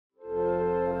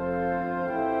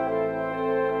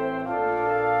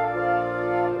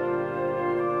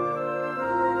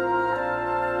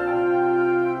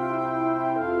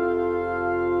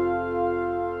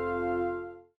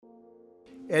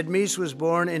Ed Meese was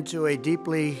born into a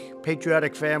deeply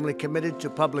patriotic family committed to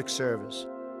public service.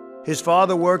 His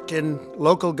father worked in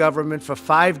local government for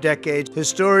 5 decades. His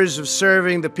stories of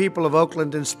serving the people of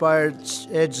Oakland inspired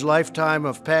Ed's lifetime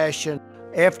of passion.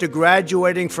 After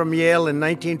graduating from Yale in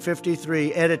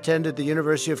 1953, Ed attended the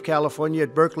University of California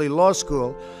at Berkeley Law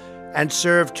School and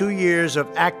served 2 years of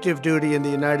active duty in the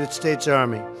United States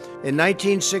Army. In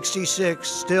 1966,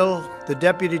 still the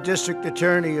deputy district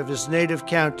attorney of his native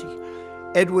county,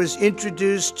 Ed was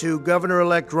introduced to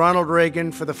Governor-elect Ronald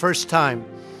Reagan for the first time.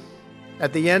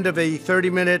 At the end of a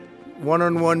 30-minute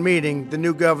one-on-one meeting, the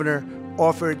new governor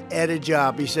offered Ed a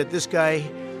job. He said, "This guy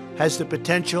has the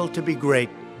potential to be great."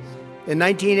 In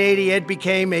 1980, Ed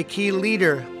became a key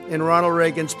leader in Ronald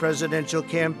Reagan's presidential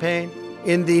campaign.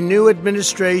 In the new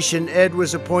administration, Ed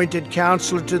was appointed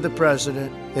counselor to the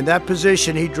president. In that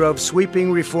position, he drove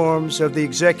sweeping reforms of the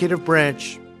executive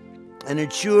branch and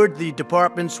ensured the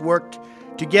departments worked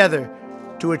together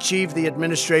to achieve the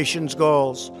administration's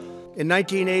goals. In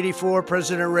 1984,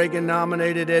 President Reagan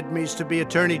nominated Ed Meese to be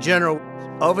Attorney General.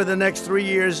 Over the next 3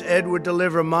 years, Ed would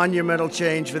deliver monumental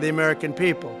change for the American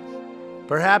people.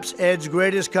 Perhaps Ed's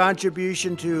greatest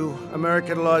contribution to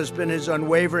American law has been his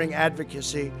unwavering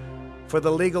advocacy for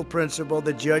the legal principle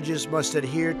that judges must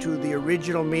adhere to the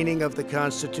original meaning of the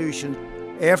Constitution.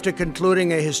 After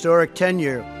concluding a historic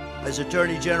tenure as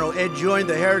Attorney General, Ed joined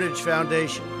the Heritage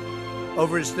Foundation.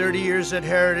 Over his 30 years at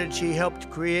Heritage, he helped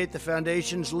create the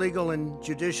Foundation's Legal and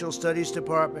Judicial Studies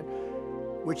Department,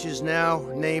 which is now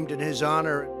named in his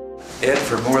honor. Ed,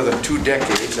 for more than 2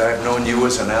 decades, I've known you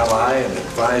as an ally, an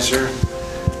advisor,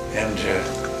 and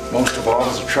most of all,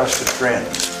 as a trusted friend.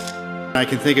 I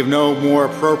can think of no more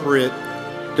appropriate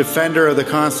Defender of the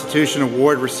Constitution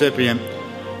Award recipient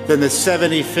than the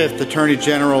 75th Attorney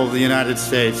General of the United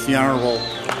States, the Honorable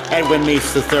Edwin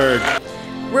Meese III.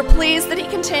 We're pleased that he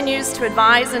continues to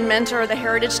advise and mentor the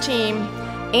Heritage team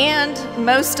and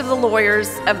most of the lawyers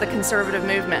of the conservative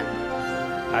movement.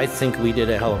 I think we did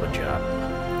a hell of a job,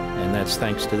 and that's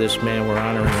thanks to this man we're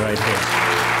honoring right here.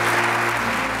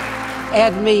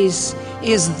 Ed Meese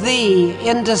is the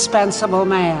indispensable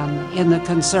man in the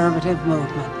conservative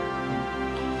movement.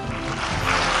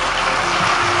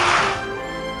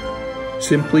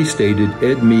 Simply stated,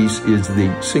 Ed Meese is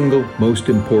the single most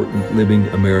important living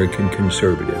American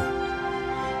conservative.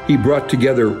 He brought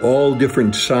together all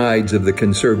different sides of the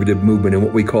conservative movement in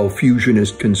what we call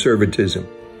fusionist conservatism.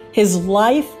 His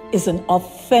life is an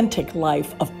authentic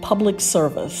life of public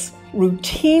service.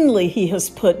 Routinely, he has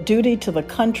put duty to the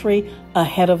country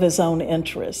ahead of his own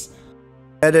interests.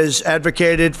 Ed has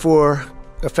advocated for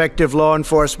effective law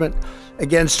enforcement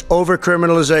against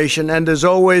overcriminalization and is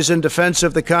always in defense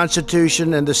of the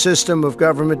Constitution and the system of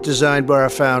government designed by our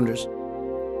founders.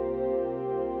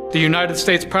 The United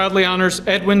States proudly honors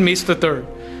Edwin Meese III,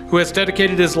 who has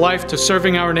dedicated his life to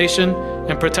serving our nation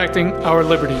and protecting our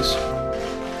liberties.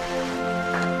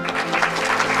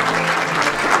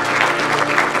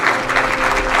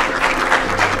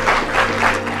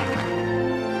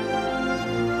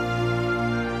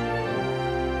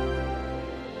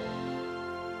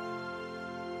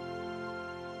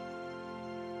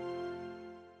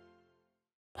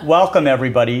 Welcome,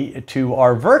 everybody, to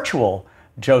our virtual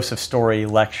Joseph Story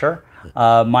lecture.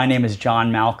 My name is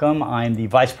John Malcolm. I'm the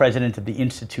Vice President of the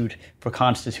Institute for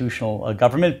Constitutional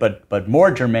Government, but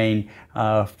more germane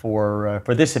for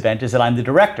this event is that I'm the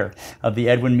Director of the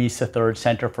Edwin Meese III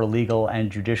Center for Legal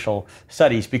and Judicial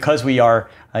Studies. Because we are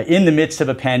in the midst of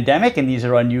a pandemic and these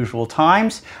are unusual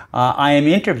times, I am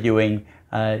interviewing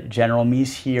General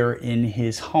Meese here in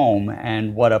his home,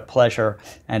 and what a pleasure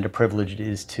and a privilege it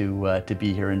is to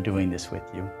be here and doing this with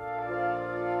you.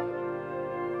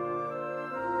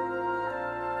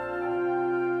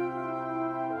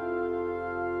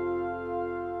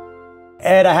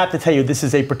 Ed, I have to tell you, this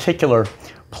is a particular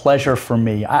pleasure for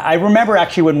me. I remember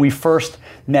actually when we first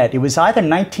met, it was either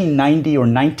 1990 or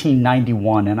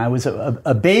 1991, and I was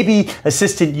a baby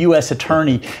assistant U.S.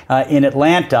 attorney in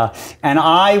Atlanta, and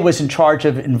I was in charge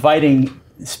of inviting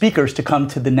speakers to come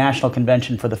to the National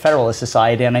Convention for the Federalist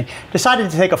Society, and I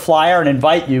decided to take a flyer and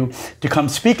invite you to come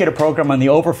speak at a program on the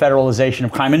over-federalization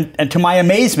of crime. And to my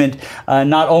amazement,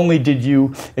 not only did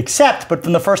you accept, but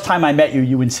from the first time I met you,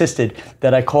 you insisted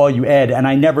that I call you Ed, and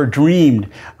I never dreamed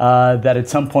that at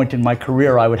some point in my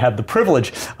career I would have the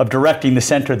privilege of directing the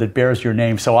center that bears your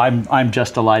name. So I'm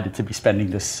just delighted to be spending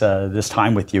this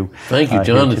time with you. Thank you,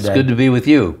 John. It's good to be with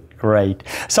you. Great.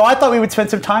 So I thought we would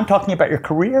spend some time talking about your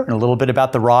career and a little bit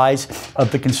about the rise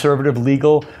of the conservative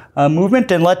legal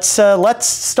movement. And let's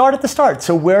start at the start.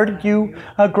 So where did you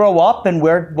grow up, and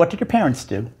what did your parents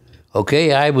do?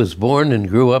 Okay, I was born and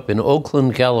grew up in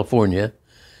Oakland, California,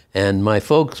 And my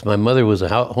folks, my mother was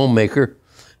a homemaker,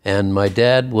 and my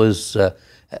dad was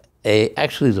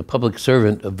actually a public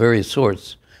servant of various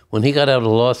sorts. When he got out of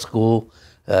law school,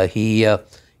 he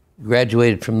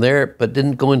graduated from there, but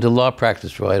didn't go into law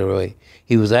practice right away.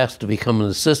 He was asked to become an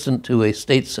assistant to a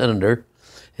state senator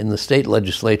in the state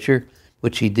legislature,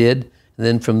 which he did. And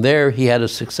then from there, he had a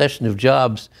succession of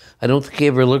jobs. I don't think he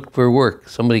ever looked for work.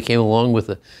 Somebody came along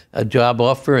with a job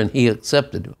offer, and he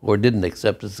accepted, or didn't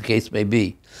accept, as the case may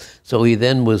be. So he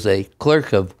then was a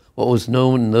clerk of what was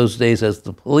known in those days as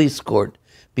the police court,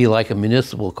 be like a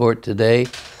municipal court today.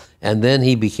 And then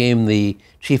he became the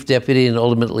chief deputy and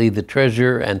ultimately the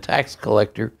treasurer and tax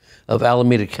collector of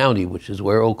Alameda County, which is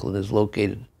where Oakland is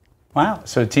located. Wow.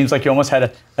 So it seems like you almost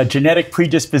had a genetic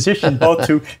predisposition both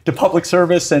to public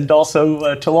service and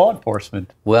also to law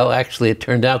enforcement. Well, actually, it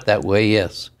turned out that way,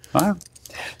 yes. Wow.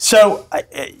 So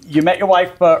you met your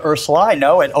wife, Ursula, I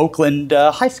know, at Oakland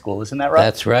High School. Isn't that right?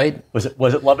 That's right. Was it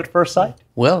love at first sight?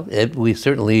 Well, we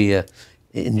certainly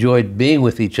enjoyed being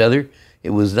with each other. It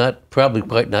was probably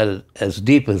quite not as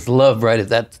deep as love right at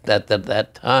that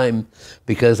time,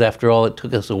 because after all, it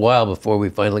took us a while before we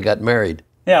finally got married.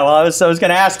 Yeah, well, I was going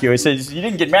to ask you. I said you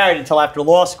didn't get married until after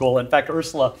law school. In fact,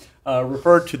 Ursula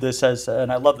referred to this as,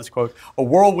 and I love this quote, a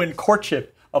whirlwind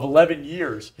courtship of 11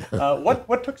 years.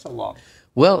 What took so long?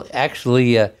 Well,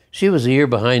 actually, she was a year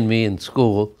behind me in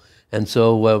school, and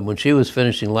so when she was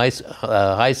finishing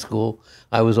high school,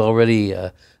 I was already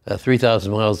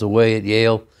 3,000 miles away at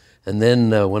Yale. And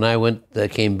then when I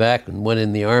came back and went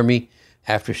in the Army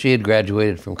after she had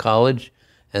graduated from college,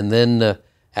 and then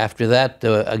after that,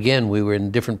 again, we were in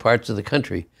different parts of the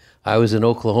country. I was in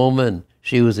Oklahoma, and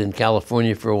she was in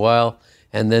California for a while,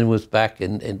 and then was back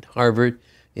in Harvard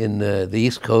in the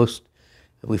East Coast.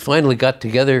 We finally got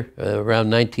together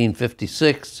around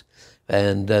 1956,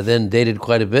 and then dated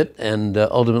quite a bit, and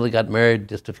ultimately got married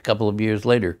just a couple of years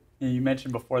later. You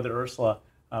mentioned before that Ursula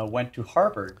went to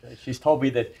Harvard. She's told me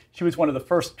that she was one of the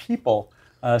first people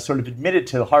sort of admitted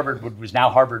to Harvard, what was now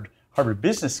Harvard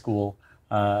Business School,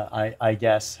 I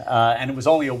guess, and it was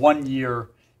only a one-year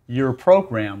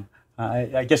program.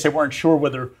 I guess they weren't sure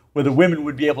whether women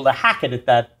would be able to hack it at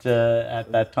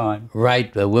that time.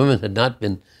 Right, women had not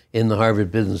been in the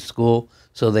Harvard Business School,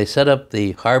 so they set up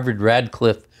the Harvard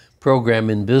Radcliffe program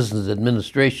in business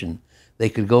administration. They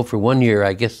could go for 1 year.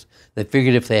 I guess they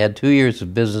figured if they had 2 years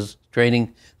of business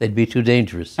training, they'd be too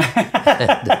dangerous.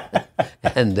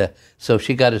 and so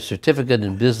she got a certificate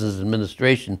in business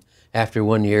administration after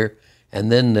 1 year. And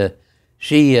then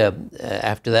she,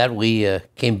 after that, we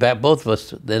came back, both of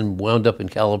us then wound up in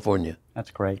California.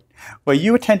 That's great. Well,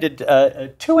 you attended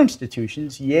two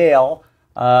institutions, Yale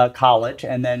College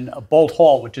and then Boalt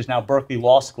Hall, which is now Berkeley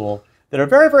Law School, that are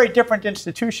very, very different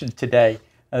institutions today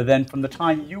than from the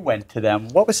time you went to them.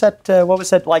 What was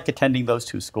that like attending those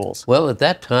two schools? Well, at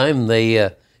that time,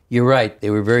 you're right, they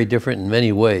were very different in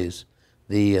many ways.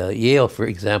 The Yale, for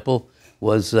example,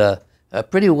 was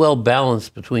pretty well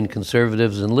balanced between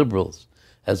conservatives and liberals.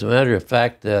 As a matter of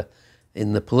fact,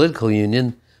 in the political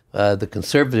union, the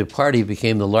Conservative Party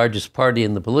became the largest party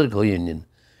in the political union,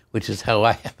 which is how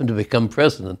I happened to become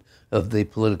president of the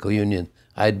political union.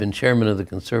 I had been chairman of the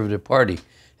Conservative Party,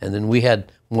 and then we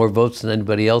had more votes than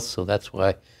anybody else, so that's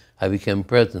why I became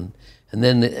president. And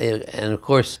then, and of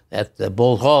course, at the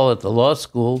Boalt Hall at the law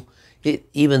school,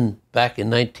 even back in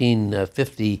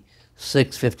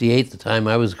 1956, 58, the time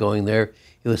I was going there,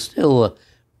 it was still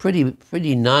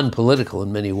pretty non-political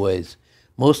in many ways.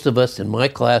 Most of us in my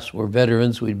class were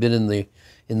veterans. We'd been in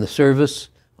the service,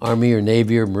 Army or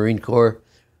Navy or Marine Corps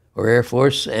or Air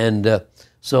Force, and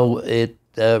so it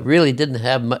really didn't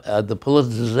have the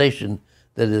politicization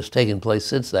that has taken place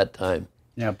since that time.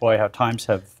 Yeah, boy, how times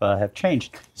have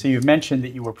changed. So you've mentioned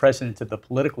that you were president of the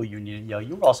political union at Yale.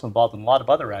 You were also involved in a lot of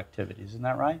other activities, isn't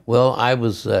that right? Well, I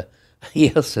was,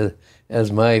 yes,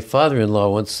 as my father-in-law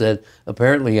once said,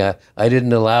 apparently I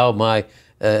didn't allow my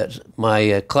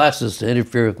classes to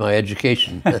interfere with my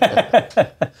education.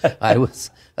 I was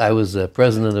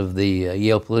president of the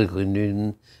Yale Political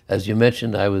Union. As you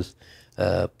mentioned, I was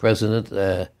president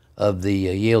of the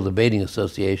Yale Debating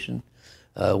Association,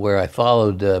 where I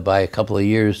followed by a couple of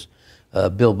years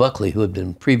Bill Buckley, who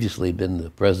had previously been the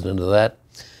president of that.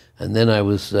 And then I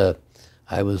was the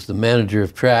manager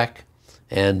of track,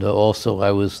 and also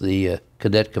I was the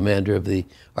cadet commander of the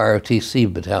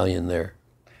ROTC battalion there.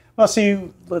 Well,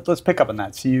 so let's pick up on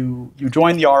that. So you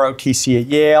joined the ROTC at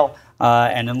Yale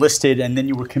and enlisted, and then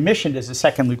you were commissioned as a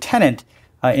second lieutenant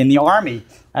in the Army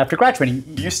after graduating.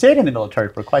 You stayed in the military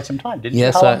for quite some time, didn't you?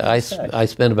 Yes, I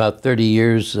spent about 30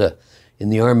 years in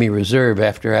the Army Reserve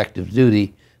after active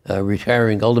duty,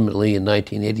 retiring ultimately in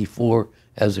 1984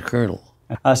 as a colonel.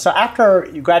 So after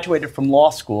you graduated from law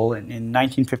school in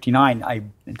 1959,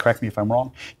 and correct me if I'm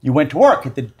wrong, you went to work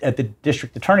at the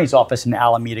district attorney's office in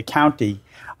Alameda County.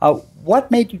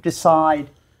 What made you decide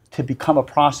to become a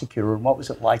prosecutor, and what was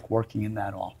it like working in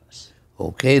that office?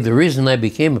 Okay, the reason I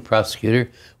became a prosecutor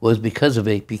was because of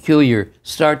a peculiar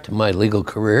start to my legal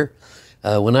career.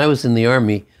 When I was in the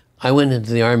Army, I went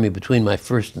into the Army between my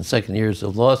first and second years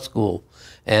of law school.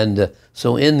 And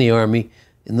so in the Army,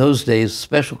 in those days,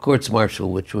 special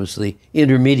courts-martial, which was the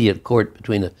intermediate court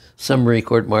between a summary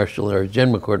court-martial or a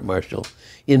general court-martial,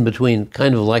 in between,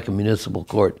 kind of like a municipal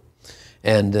court.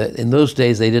 And in those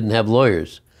days, they didn't have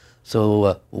lawyers.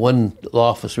 So one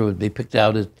law officer would be picked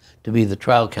out to be the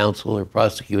trial counsel or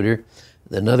prosecutor.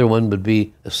 Another one would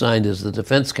be assigned as the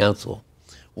defense counsel,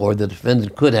 or the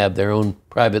defendant could have their own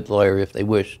private lawyer if they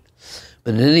wished.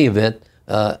 But in any event,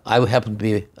 I happened to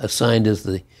be assigned as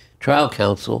the trial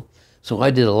counsel, so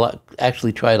I did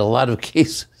actually tried a lot of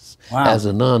cases as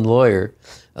a non-lawyer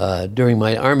during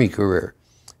my Army career.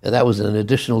 And that was an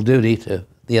additional duty to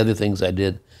the other things I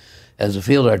did as a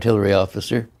field artillery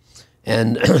officer.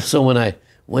 And so when I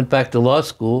went back to law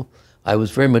school, I was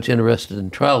very much interested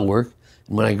in trial work.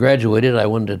 And when I graduated, I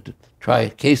wanted to try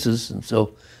cases. And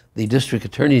so the district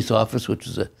attorney's office, which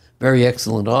is a very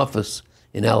excellent office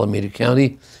in Alameda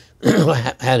County,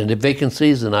 had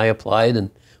vacancies, and I applied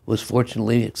and was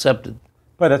fortunately accepted.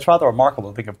 But that's rather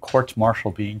remarkable to think of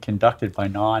courts-martial being conducted by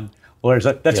non-lawyers.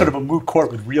 That's sort of a moot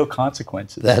court with real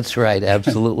consequences. That's right,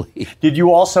 absolutely. Did you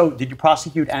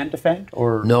prosecute and defend?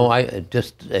 Or no, I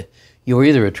just, you were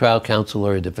either a trial counsel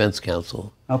or a defense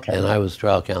counsel. Okay. And I was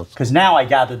trial counsel. Because now I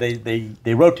gather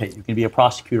they rotate. You can be a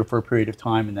prosecutor for a period of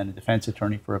time and then a defense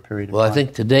attorney for a period of time. Well, I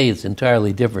think today it's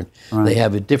entirely different. Right. They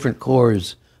have different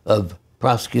corps of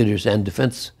prosecutors and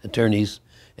defense attorneys,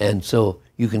 and so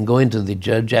you can go into the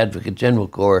Judge Advocate General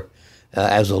Corps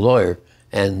as a lawyer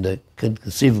and could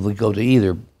conceivably go to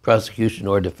either prosecution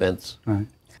or defense. Right.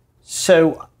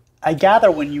 So I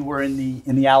gather when you were in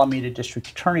the Alameda District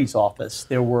Attorney's office,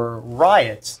 there were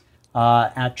riots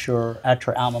at your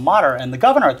alma mater, and the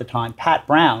governor at the time, Pat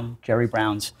Brown, Jerry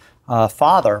Brown's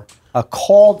father,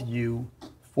 called you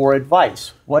for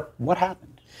advice. What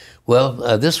happened?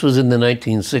 Well, this was in the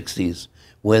 1960s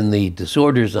when the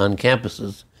disorders on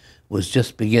campuses was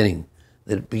just beginning.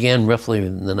 It began roughly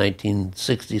in the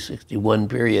 1960-61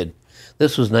 period.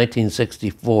 This was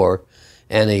 1964,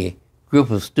 and a group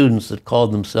of students that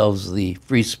called themselves the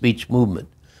Free Speech Movement.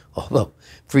 Although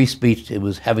free speech, it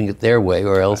was having it their way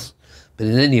or else. But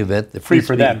in any event, the free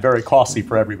for them, very costly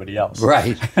for everybody else.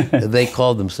 Right. They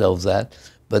called themselves that.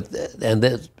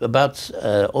 And about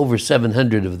over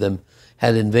 700 of them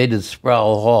had invaded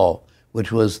Sproul Hall,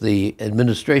 which was the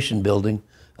administration building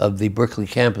of the Berkeley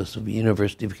campus of the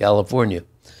University of California.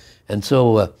 And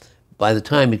so by the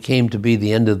time it came to be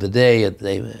the end of the day that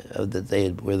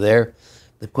they were there,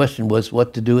 the question was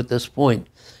what to do at this point.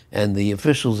 And the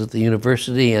officials at the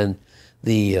university and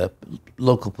the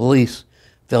local police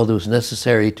felt it was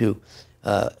necessary to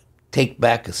take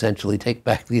back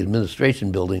the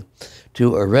administration building,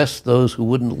 to arrest those who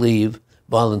wouldn't leave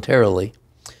voluntarily.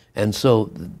 And so,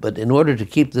 but in order to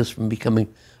keep this from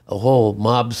becoming a whole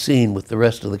mob scene with the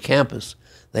rest of the campus,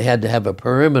 they had to have a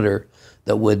perimeter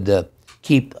that would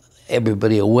keep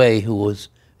everybody away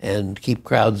and keep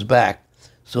crowds back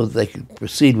so that they could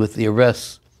proceed with the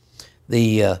arrests.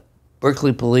 The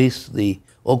Berkeley police, the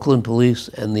Oakland police,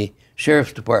 and the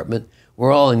sheriff's department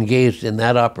were all engaged in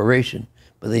that operation,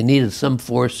 but they needed some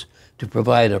force to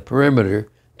provide a perimeter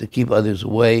to keep others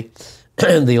away.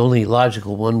 The only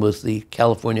logical one was the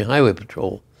California Highway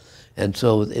Patrol. And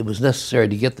so it was necessary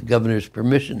to get the governor's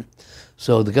permission.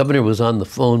 So the governor was on the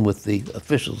phone with the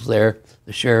officials there,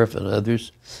 the sheriff and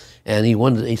others, and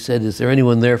he said, "Is there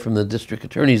anyone there from the district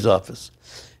attorney's office?"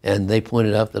 And they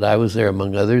pointed out that I was there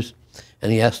among others,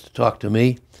 and he asked to talk to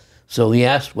me. So he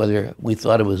asked whether we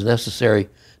thought it was necessary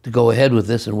to go ahead with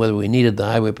this and whether we needed the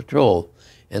highway patrol.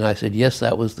 And I said, yes,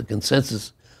 that was the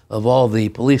consensus of all the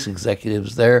police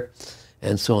executives there.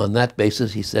 And so on that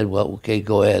basis, he said, well, okay,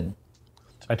 go ahead.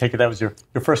 So I take it that was your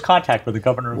first contact with the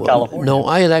governor of California? No,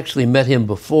 I had actually met him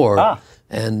before,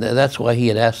 and that's why he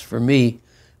had asked for me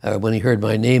when he heard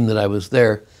my name that I was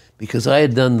there, because I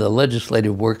had done the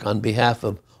legislative work on behalf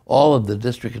of all of the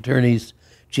district attorneys,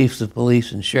 chiefs of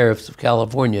police, and sheriffs of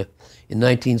California in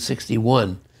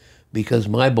 1961, because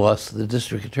my boss, the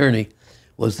district attorney,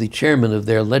 was the chairman of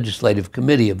their legislative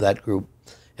committee of that group.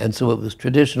 And so it was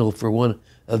traditional for one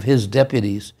of his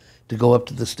deputies to go up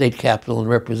to the state capitol and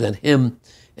represent him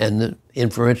and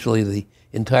inferentially the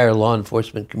entire law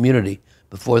enforcement community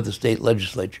before the state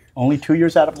legislature. Only 2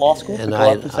 years out of law school to go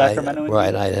up to Sacramento?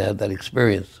 Right, I had that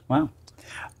experience. Wow.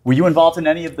 Were you involved in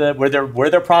any of the, were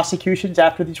there prosecutions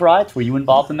after these riots? Were you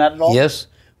involved in that at all? Yes,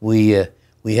 we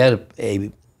had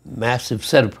a massive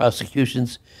set of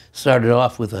prosecutions. Started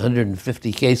off with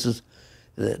 150 cases,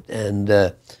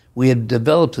 and we had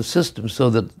developed a system so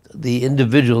that the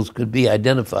individuals could be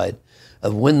identified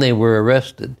of when they were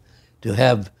arrested, to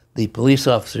have the police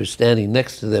officers standing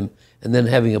next to them and then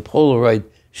having a Polaroid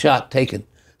shot taken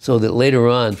so that later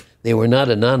on they were not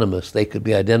anonymous. They could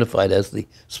be identified as the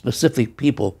specific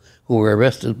people who were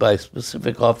arrested by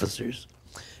specific officers.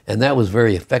 And that was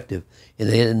very effective. It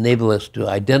enabled us to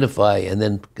identify and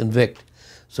then convict.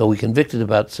 So we convicted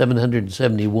about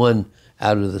 771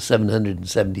 out of the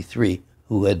 773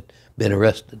 who had been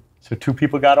arrested. So 2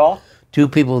 people got off? 2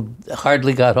 people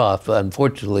hardly got off.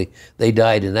 Unfortunately, they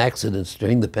died in accidents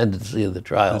during the pendency of the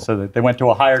trial. So they went to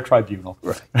a higher tribunal.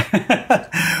 Right.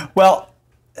 Well,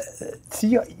 so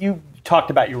you talked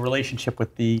about your relationship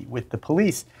with the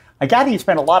police. I gather you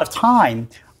spent a lot of time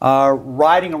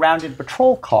riding around in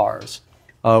patrol cars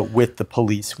with the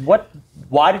police.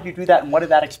 Why did you do that, and what did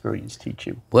that experience teach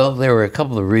you? Well, there were a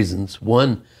couple of reasons.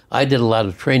 One, I did a lot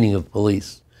of training of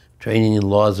police, training in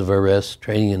laws of arrest,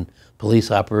 training in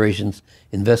police operations,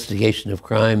 investigation of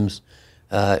crimes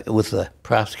with the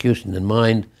prosecution in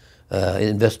mind,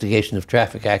 investigation of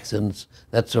traffic accidents,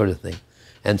 that sort of thing.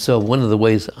 And so one of the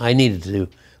ways I needed to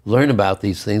learn about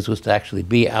these things was to actually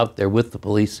be out there with the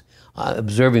police,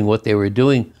 observing what they were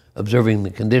doing, observing the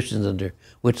conditions under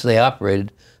which they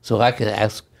operated, so I could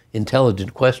ask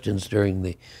intelligent questions during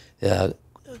the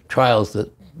trials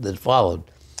that followed.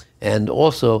 And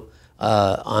also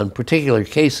on particular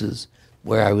cases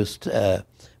where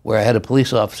where I had a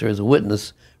police officer as a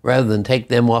witness, rather than take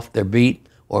them off their beat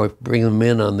or bring them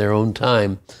in on their own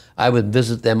time, I would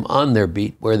visit them on their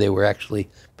beat where they were actually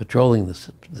patrolling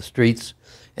the streets,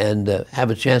 and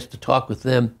have a chance to talk with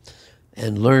them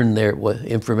and learn what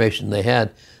information they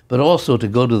had, but also to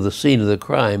go to the scene of the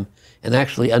crime and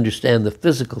actually understand the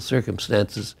physical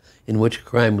circumstances in which a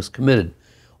crime was committed.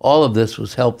 All of this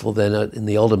was helpful then in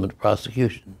the ultimate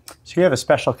prosecution. So you have a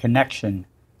special connection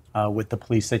with the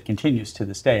police that continues to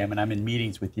this day. I mean, I'm in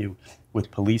meetings with you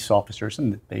with police officers,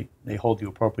 and they hold you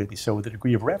appropriately so with a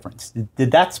degree of reverence.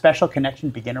 Did that special connection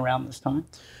begin around this time?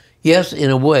 Yes, in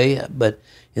a way, but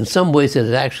in some ways it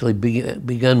had actually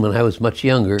begun when I was much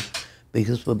younger,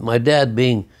 because with my dad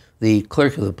being the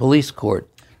clerk of the police court,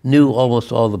 knew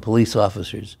almost all the police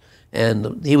officers,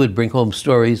 and he would bring home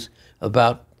stories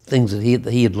about things that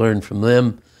he had learned from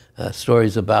them,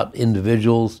 stories about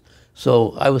individuals.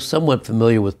 So I was somewhat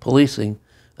familiar with policing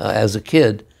as a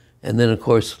kid, and then of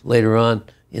course later on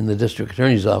in the district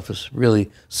attorney's office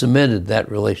really cemented that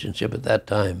relationship at that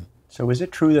time. So is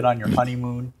it true that on your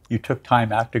honeymoon you took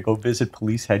time out to go visit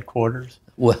police headquarters?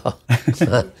 Well,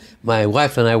 my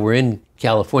wife and I were in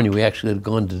California. We actually had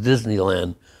gone to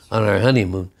Disneyland on our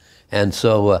honeymoon. And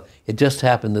so it just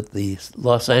happened that the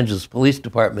Los Angeles Police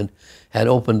Department had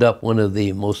opened up one of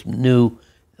the most new,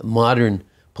 modern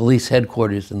police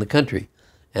headquarters in the country.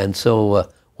 And so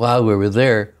while we were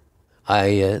there,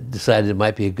 I decided it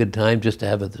might be a good time just to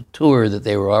have a tour that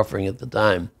they were offering at the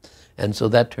time. And so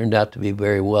that turned out to be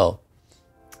very well.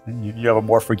 You have a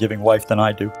more forgiving wife than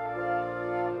I do.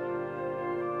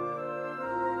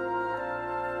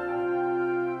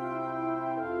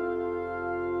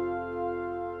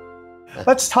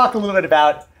 Let's talk a little bit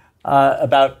about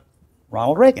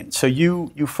Ronald Reagan. So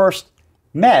you first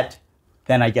met,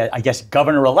 then I guess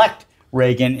Governor-elect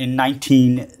Reagan in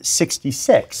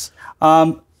 1966.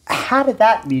 How did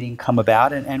that meeting come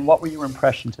about, and what were your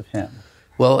impressions of him?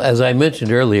 Well, as I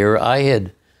mentioned earlier, I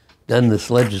had done this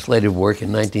legislative work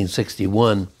in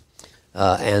 1961,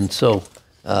 and so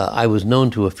I was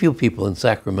known to a few people in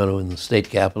Sacramento in the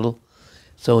state capitol.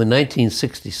 So in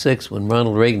 1966, when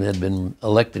Ronald Reagan had been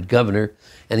elected governor,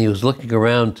 and he was looking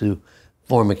around to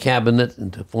form a cabinet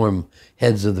and to form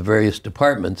heads of the various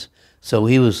departments, so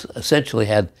he was essentially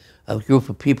had a group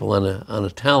of people on a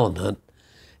talent hunt.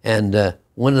 And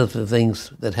one of the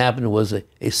things that happened was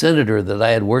a senator that I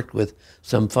had worked with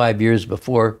some 5 years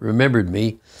before remembered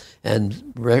me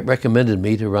and recommended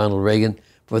me to Ronald Reagan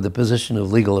for the position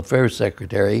of Legal Affairs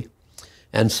Secretary.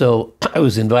 And so I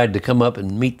was invited to come up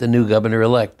and meet the new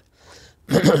governor-elect.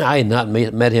 I had not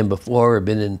met him before or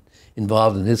been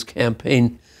involved in his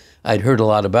campaign. I'd heard a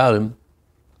lot about him.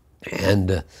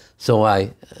 And so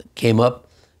I came up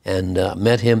and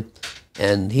met him,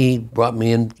 and he brought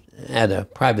me in, had a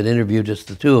private interview, just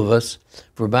the two of us,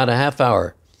 for about a half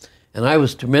hour. And I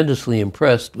was tremendously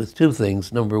impressed with two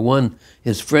things. Number one,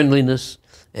 his friendliness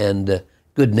and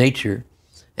good nature.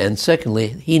 And secondly,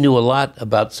 he knew a lot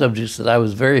about subjects that I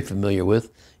was very familiar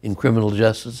with in criminal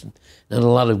justice, and had a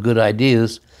lot of good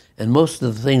ideas. And most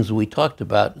of the things we talked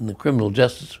about in the criminal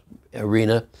justice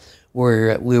arena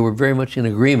we were very much in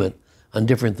agreement on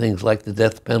different things like the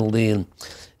death penalty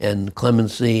and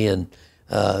clemency and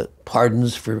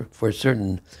pardons for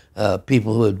certain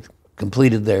people who had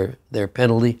completed their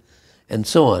penalty, and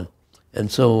so on.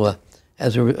 And so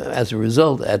as a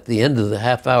result, at the end of the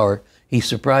half hour, he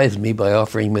surprised me by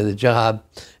offering me the job,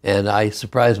 and I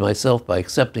surprised myself by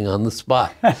accepting on the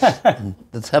spot. And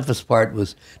the toughest part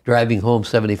was driving home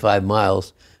 75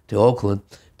 miles to Oakland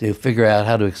to figure out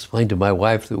how to explain to my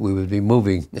wife that we would be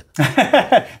moving.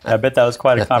 I bet that was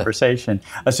quite a conversation.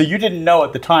 So you didn't know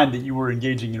at the time that you were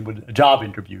engaging in a job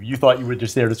interview. You thought you were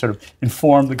just there to sort of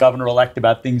inform the governor-elect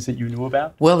about things that you knew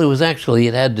about? Well,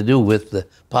 it had to do with the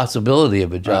possibility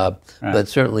of a job, Right. but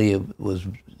certainly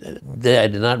I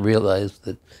did not realize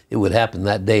that it would happen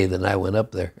that day that I went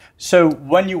up there. So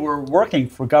when you were working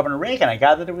for Governor Reagan, I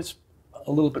gathered it was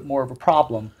a little bit more of a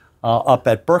problem up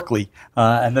at Berkeley,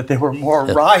 and that there were more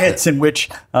riots in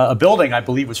which a building, I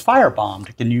believe, was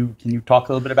firebombed. Can you talk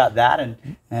a little bit about that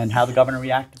and how the governor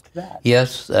reacted to that?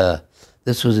 Yes,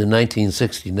 this was in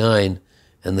 1969,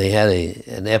 and they had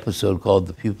an episode called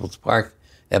the People's Park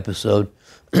episode,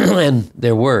 and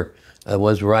there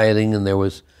was rioting, and there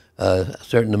was a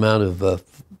certain amount of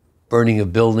burning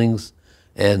of buildings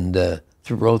and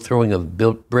throwing of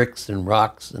bricks and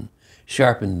rocks and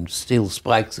sharpened steel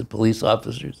spikes at police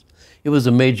officers. It was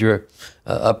a major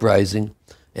uprising,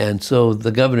 and so the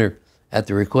governor, at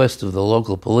the request of the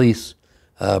local police,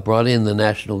 brought in the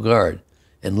National Guard,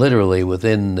 and literally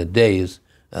within the days,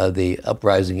 the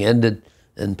uprising ended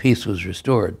and peace was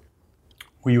restored.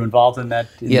 Were you involved in that?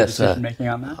 Yes, the decision-making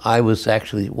on that? I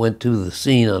went to the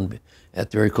scene at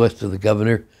the request of the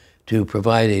governor to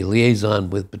provide a liaison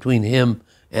between him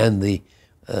and the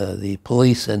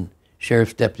police and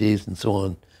sheriff's deputies and so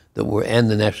on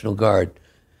and the National Guard.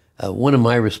 One of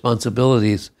my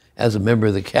responsibilities as a member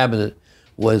of the cabinet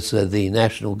was the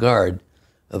National Guard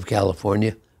of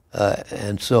California,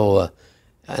 and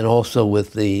also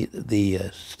with the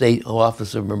State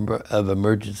Office of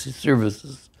Emergency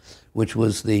Services, which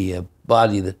was the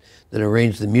body that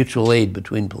arranged the mutual aid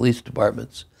between police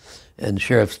departments and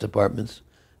sheriff's departments.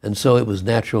 And so it was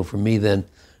natural for me then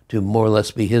to more or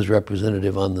less be his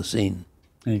representative on the scene.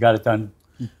 And you got it done,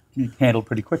 handled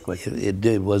pretty quickly.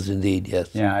 It was indeed,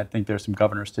 yes. Yeah, I think there's some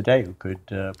governors today who could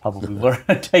probably learn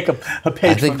to take a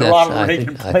page from the Ronald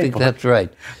Reagan playbook. I think that's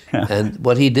right. Yeah. And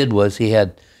what he did was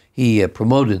he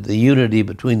promoted the unity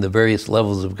between the various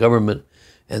levels of government,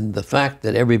 and the fact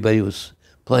that everybody was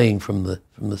playing from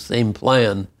the same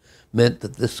plan meant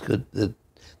that that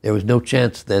there was no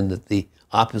chance then that the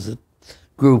opposite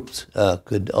groups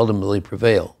could ultimately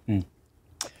prevail. Mm.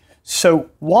 So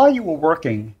while you were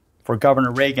working for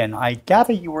Governor Reagan, I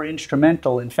gather you were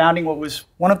instrumental in founding what was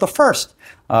one of the first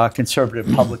conservative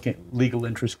public legal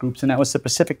interest groups, and that was the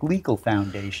Pacific Legal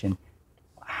Foundation.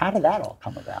 How did that all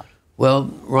come about?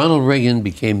 Well, Ronald Reagan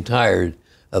became tired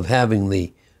of having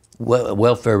the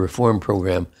welfare reform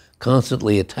program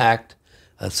constantly attacked,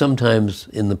 sometimes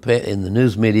in the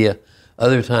news media,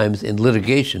 other times in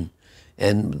litigation.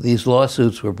 And these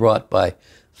lawsuits were brought by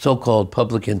so-called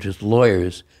public interest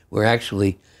lawyers, were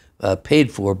actually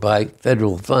paid for by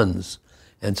federal funds.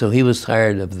 And so he was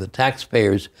tired of the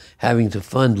taxpayers having to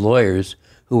fund lawyers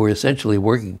who were essentially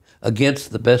working against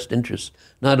the best interests,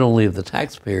 not only of the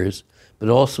taxpayers, but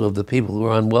also of the people who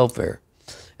were on welfare.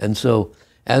 And so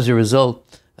as a result,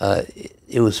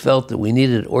 it was felt that we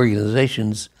needed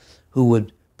organizations who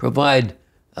would provide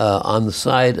on the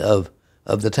side of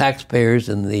the taxpayers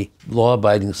and the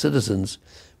law-abiding citizens,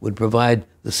 would provide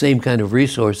the same kind of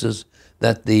resources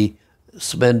that the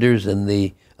spenders and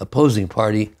the opposing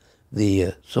party,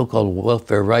 the so-called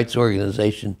welfare rights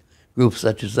organization, groups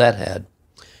such as that had.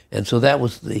 And so that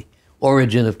was the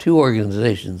origin of two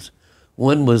organizations.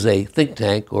 One was a think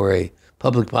tank or a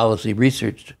public policy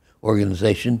research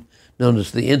organization known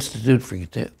as the Institute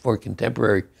for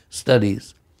Contemporary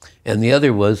Studies, and the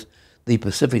other was the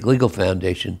Pacific Legal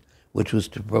Foundation, which was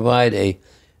to provide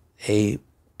a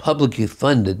publicly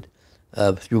funded,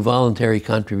 through voluntary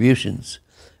contributions,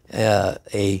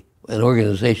 an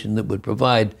organization that would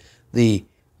provide the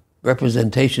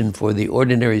representation for the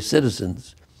ordinary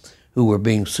citizens who were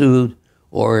being sued,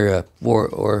 or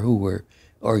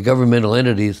governmental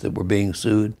entities that were being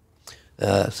sued,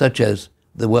 such as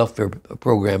the welfare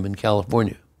program in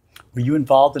California. Were you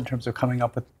involved in terms of coming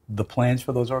up with the plans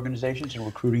for those organizations and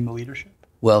recruiting the leadership?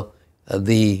 Well,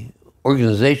 the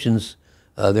organizations,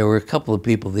 there were a couple of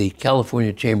people. The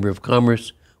California Chamber of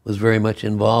Commerce was very much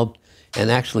involved,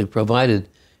 and actually provided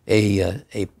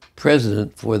a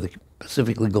president for the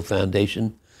Pacific Legal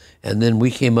Foundation. And then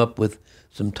we came up with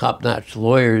some top-notch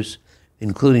lawyers,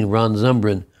 including Ron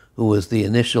Zumbrin, who was the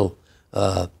initial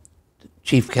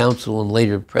chief counsel and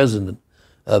later president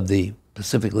of the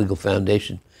Pacific Legal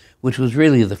Foundation, which was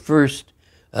really the first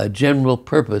general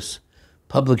purpose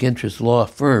public interest law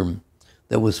firm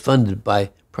that was funded by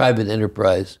private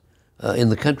enterprise in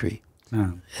the country.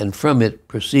 Oh. And from it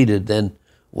proceeded then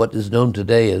what is known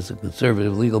today as the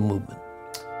conservative legal movement.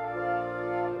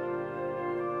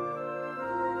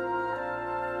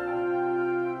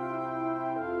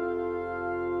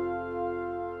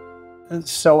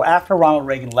 So after Ronald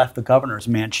Reagan left the governor's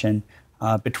mansion,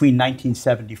 between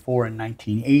 1974 and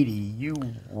 1980, you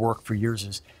worked for years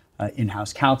as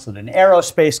in-house counsel at an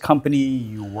aerospace company.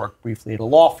 You worked briefly at a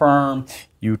law firm.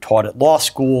 You taught at law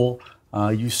school.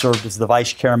 You served as the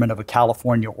vice chairman of a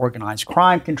California Organized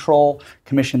Crime Control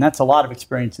Commission. That's a lot of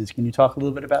experiences. Can you talk a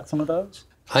little bit about some of those?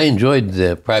 I enjoyed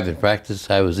the private practice.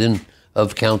 I was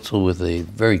of counsel with a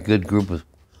very good group of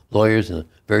lawyers in a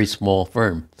very small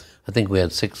firm. I think we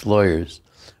had 6 lawyers,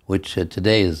 which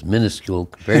today is minuscule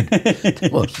compared to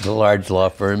most of the large law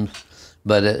firms.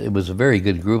 But it was a very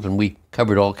good group, and we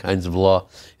covered all kinds of law,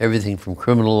 everything from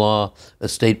criminal law,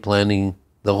 estate planning,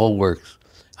 the whole works.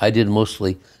 I did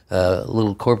mostly a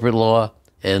little corporate law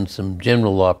and some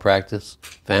general law practice,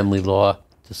 family law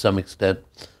to some extent.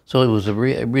 So it was a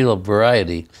real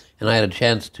variety, and I had a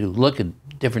chance to look at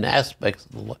different aspects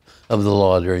of the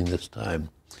law during this time.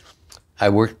 I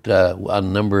worked on a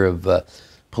number of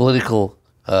political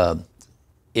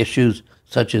issues,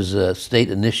 such as state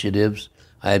initiatives.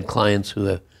 I had clients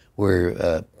who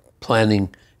were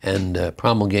planning and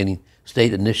promulgating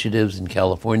state initiatives in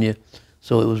California.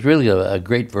 So it was really a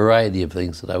great variety of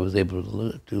things that I was able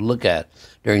to look at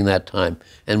during that time.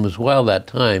 And it was while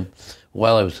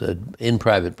I was in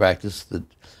private practice, that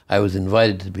I was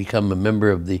invited to become a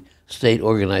member of the State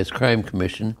Organized Crime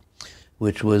Commission,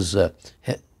 which was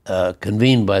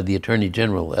convened by the Attorney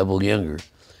General, Ed Younger,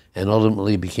 and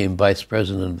ultimately became vice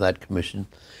president of that commission.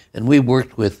 And we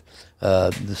worked with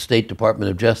the State Department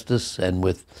of Justice and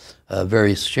with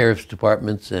various sheriff's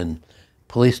departments and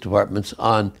police departments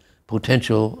on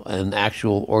potential and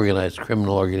actual organized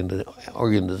criminal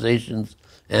organizations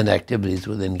and activities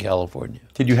within California.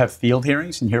 Did you have field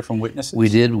hearings and hear from witnesses? We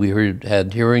did. We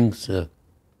had hearings in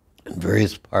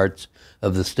various parts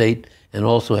of the state, and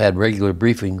also had regular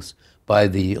briefings by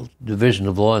the Division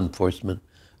of Law Enforcement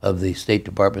of the State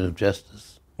Department of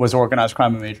Justice. Was organized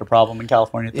crime a major problem in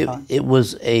California at the time? It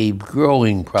was a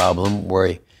growing problem,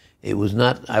 where it was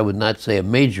not, I would not say a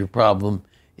major problem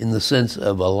in the sense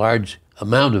of a large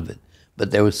amount of it,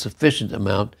 but there was sufficient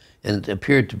amount, and it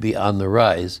appeared to be on the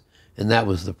rise, and that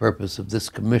was the purpose of this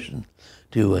commission,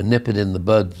 to nip it in the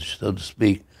bud, so to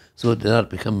speak, so it did not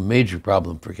become a major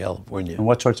problem for California. And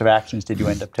what sorts of actions did you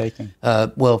end up taking?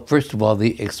 Well, first of all,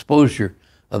 the exposure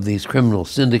of these criminal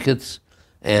syndicates,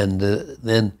 and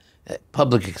then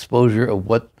public exposure of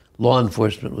what law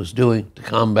enforcement was doing to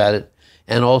combat it,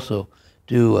 and also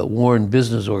to warn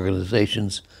business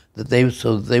organizations that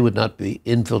they would not be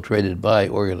infiltrated by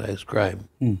organized crime.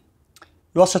 You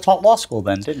also taught law school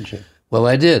then, didn't you? Well,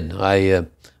 I did. I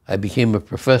became a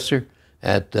professor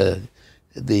at the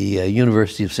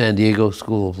University of San Diego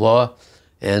School of Law,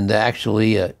 and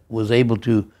actually was able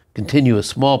to continue a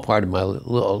small part of my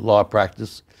law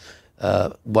practice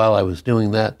while I was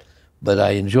doing that. But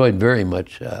I enjoyed very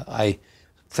much. I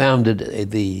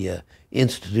founded the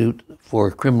Institute for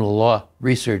Criminal Law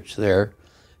Research there,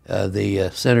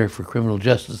 the Center for Criminal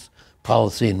Justice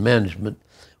Policy and Management,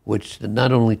 which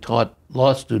not only taught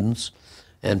law students,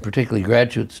 and particularly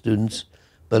graduate students,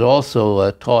 but also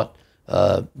taught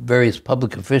various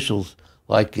public officials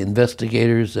like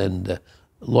investigators and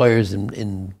lawyers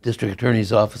in district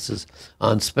attorneys' offices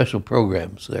on special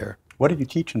programs there. What did you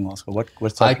teach in law school?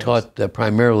 What subjects? I taught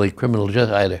primarily criminal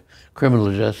justice. I had a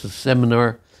criminal justice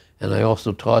seminar, and I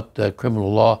also taught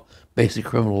criminal law, basic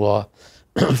criminal law,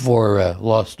 for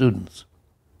law students.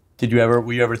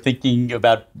 Were you ever thinking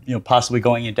about possibly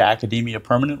going into academia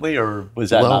permanently, or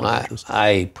was that not of interest?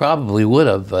 I probably would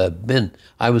have been.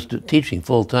 I was teaching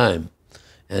full time,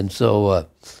 and so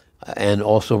and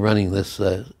also running this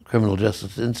Criminal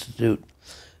Justice Institute.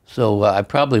 So I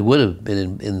probably would have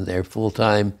been in there full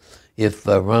time if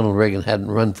Ronald Reagan hadn't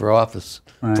run for office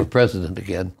for president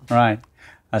again. Right.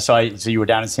 So you were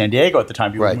down in San Diego at the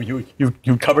time.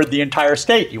 You covered the entire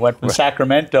state. You went from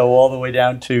Sacramento all the way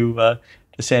down to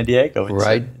San Diego.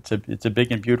 It's a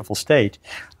big and beautiful state.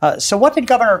 So what did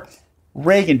Governor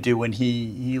Reagan do when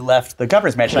he left the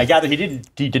governor's mansion? I gather he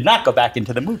did not go back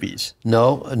into the movies.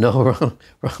 No.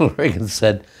 Ronald Reagan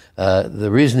said the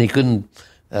reason he couldn't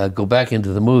go back into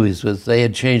the movies was they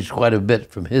had changed quite a bit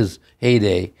from his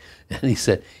heyday, and he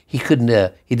said he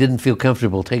couldn't. He didn't feel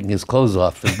comfortable taking his clothes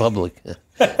off in public.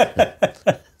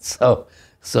 So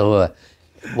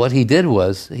what he did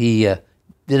was he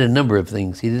did a number of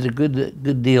things. He did a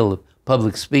good deal of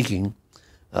public speaking,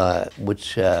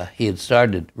 which he had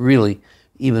started really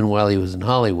even while he was in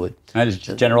Hollywood. That is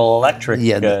General Electric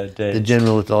days. The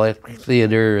General Electric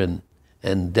Theater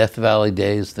and Death Valley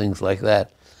days, things like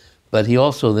that. But he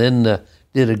also then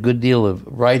did a good deal of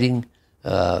writing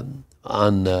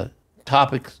on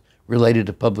topics related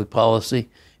to public policy.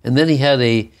 And then he had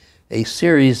a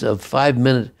series of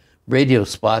 5-minute radio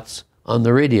spots on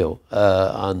the radio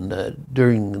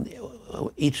during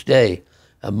each day,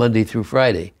 Monday through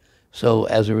Friday. So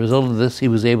as a result of this, he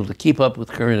was able to keep up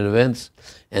with current events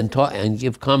and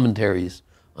give commentaries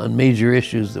on major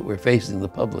issues that were facing the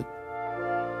public.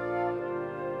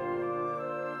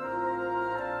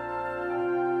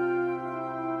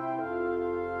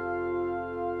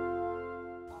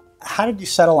 How did you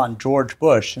settle on George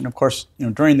Bush? And of course,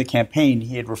 during the campaign,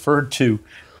 he had referred to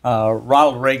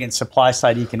Ronald Reagan's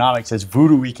supply-side economics as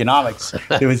voodoo economics.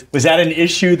 Was that an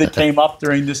issue that came up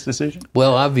during this decision?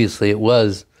 Well, obviously it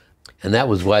was, and that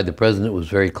was why the president was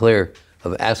very clear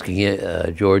of asking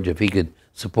George if he could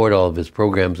support all of his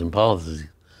programs and policies.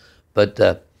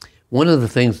 But one of the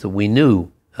things that we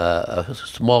knew, a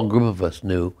small group of us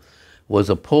knew, was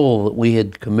a poll that we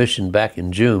had commissioned back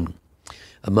in June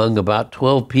among about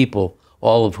 12 people,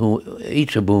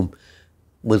 each of whom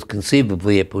was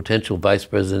conceivably a potential vice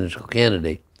presidential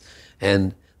candidate.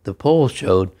 And the poll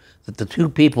showed that the two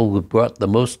people who brought the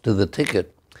most to the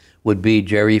ticket would be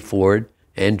Jerry Ford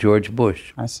and George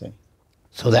Bush. I see.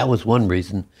 So that was one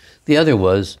reason. The other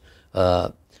was,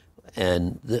 I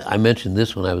mentioned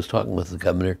this when I was talking with the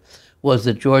governor, was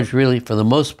that George really, for the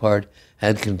most part,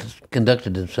 had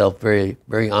conducted himself very,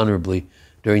 very honorably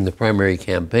during the primary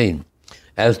campaign.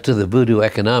 As to the voodoo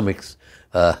economics,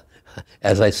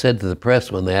 as I said to the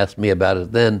press when they asked me about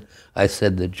it then, I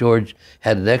said that George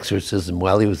had an exorcism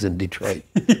while he was in Detroit.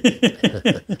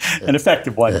 An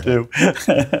effective one, too.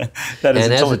 And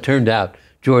as it turned out,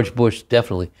 George Bush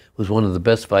definitely was one of the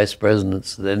best vice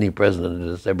presidents that any president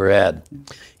has ever had.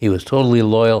 He was totally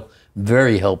loyal,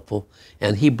 very helpful,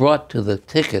 and he brought to the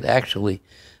ticket, actually,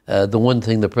 the one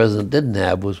thing the president didn't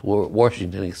have was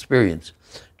Washington experience.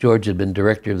 George had been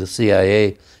director of the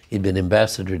CIA, he'd been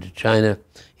ambassador to China,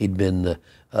 he'd been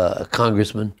a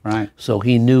congressman. Right. So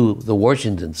he knew the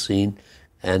Washington scene,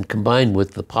 and combined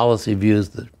with the policy views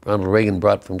that Ronald Reagan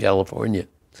brought from California,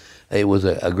 it was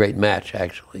a great match,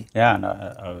 actually. Yeah, and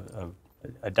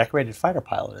a decorated fighter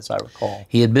pilot, as I recall.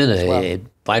 He had been a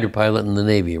fighter pilot in the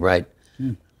Navy, right.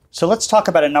 So let's talk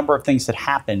about a number of things that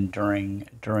happened during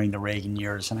the Reagan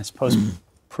years, and I suppose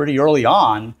pretty early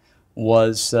on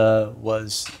was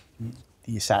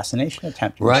the assassination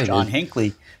attempt in which John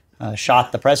Hinckley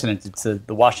shot the president. It's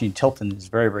the Washington Tilton is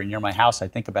very, very near my house. I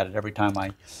think about it every time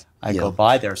I go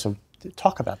by there. So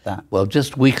talk about that. Well,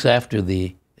 just weeks after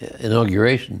the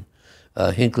inauguration,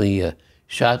 Hinckley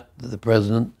shot the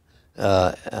president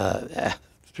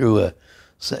through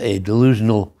a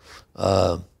delusional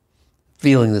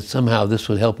feeling that somehow this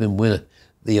would help him win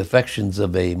the affections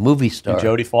of a movie star.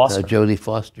 Jodie Foster. Jodie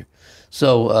Foster.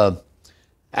 So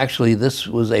actually this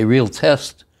was a real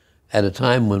test at a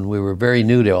time when we were very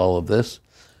new to all of this,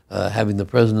 having the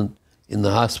president in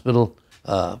the hospital,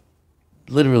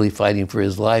 literally fighting for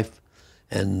his life,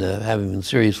 and having been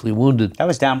seriously wounded. That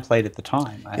was downplayed at the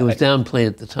time. It was downplayed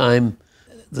at the time,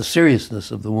 the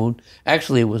seriousness of the wound.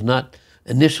 Actually, it was not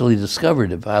initially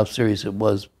discovered of how serious it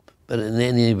was, but in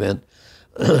any event,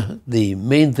 the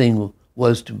main thing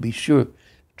was to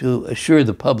assure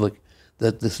the public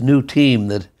that this new team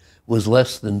that was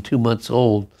less than 2 months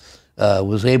old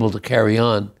was able to carry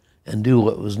on and do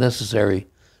what was necessary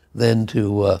then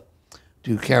to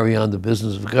carry on the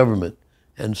business of government.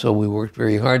 And so we worked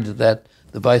very hard at that.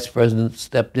 The vice president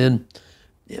stepped in,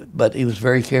 but he was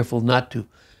very careful not to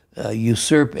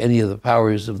usurp any of the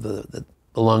powers that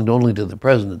belonged only to the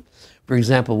president. For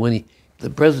example, when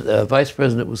the vice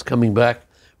president was coming back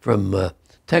from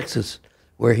Texas,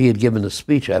 where he had given a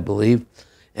speech, I believe,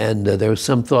 and there was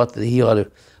some thought that he ought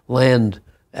to land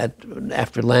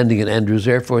after landing at Andrews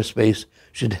Air Force Base,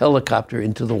 should helicopter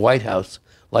into the White House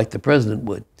like the president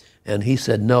would. And he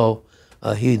said no.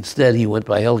 Instead, he went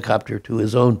by helicopter to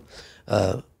his own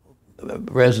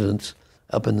residence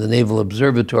up in the Naval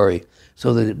Observatory,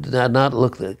 so that it did not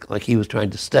look like he was trying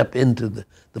to step into the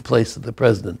place of the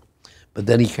president. but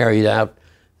then he carried out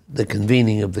the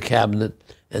convening of the cabinet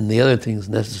and the other things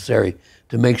necessary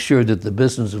to make sure that the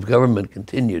business of government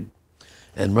continued.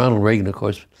 And Ronald Reagan, of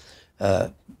course,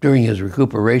 during his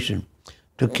recuperation,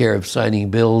 took care of signing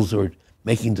bills or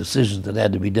making decisions that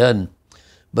had to be done.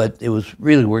 But it was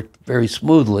really worked very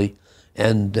smoothly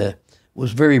and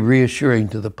was very reassuring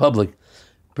to the public,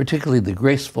 particularly the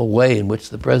graceful way in which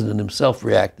the president himself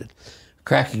reacted,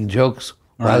 cracking jokes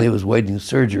while he was waiting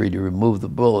surgery to remove the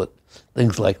bullet,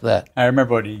 things like that. I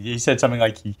remember when he said something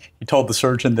like he told the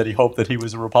surgeon that he hoped that he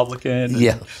was a Republican.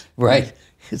 Yeah, right.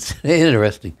 It's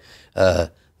interesting.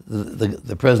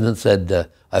 The president said,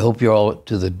 I hope you're all,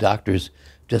 to the doctors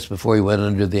just before he went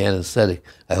under the anesthetic,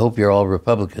 I hope you're all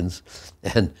Republicans.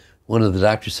 And one of the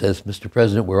doctors says, Mr.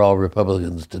 President, we're all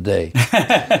Republicans today.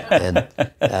 And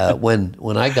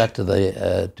when I got to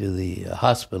the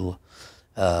hospital,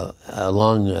 and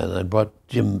I brought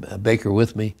Jim Baker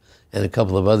with me and a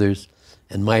couple of others,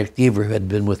 and Mike Deaver, who had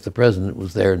been with the president,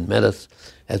 was there and met us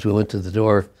as we went to the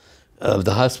door of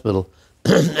the hospital.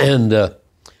 And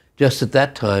just at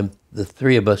that time, the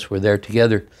three of us were there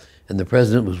together, and the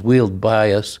president was wheeled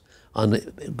by us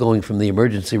going from the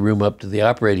emergency room up to the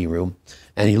operating room,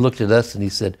 and he looked at us and he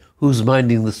said, "Who's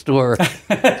minding the store?"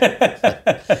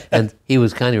 And he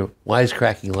was kind of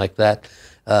wisecracking like that.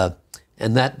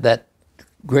 And that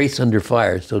grace under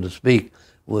fire, so to speak,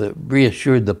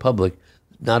 reassured the public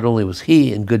not only was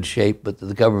he in good shape, but that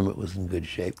the government was in good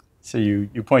shape. So you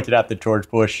pointed out that George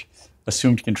Bush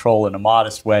assumed control in a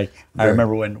modest way. I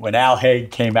remember when Al Haig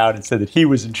came out and said that he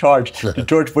was in charge. Did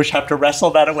George Bush have to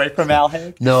wrestle that away from Al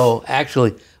Haig? No,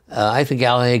 actually, I think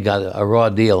Al Haig got a raw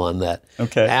deal on that.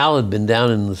 Okay. Al had been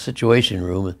down in the Situation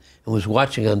Room and was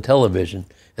watching on television,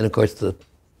 and of course the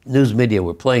news media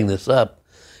were playing this up,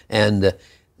 and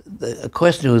a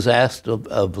question was asked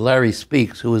of Larry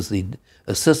Speaks, who was the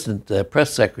assistant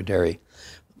press secretary.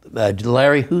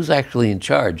 Larry, who's actually in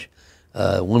charge?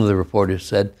 One of the reporters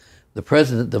said, the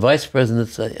president, the vice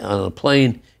president's on a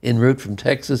plane en route from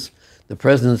Texas, the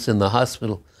president's in the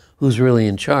hospital, who's really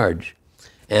in charge?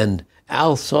 And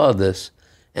Al saw this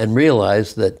and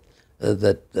realized that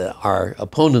our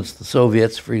opponents, the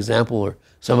Soviets, for example, or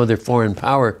some other foreign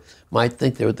power, might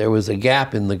think that there was a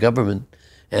gap in the government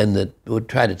and that would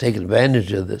try to take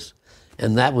advantage of this.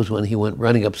 And that was when he went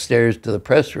running upstairs to the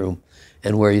press room,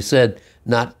 and where he said,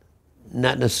 not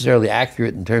necessarily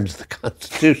accurate in terms of the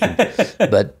Constitution,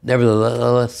 but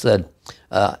nevertheless said,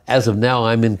 as of now,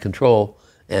 I'm in control.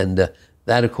 And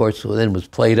that, of course, then was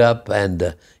played up,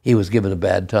 and he was given a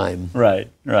bad time. Right.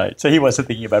 So he wasn't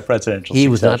thinking about presidential He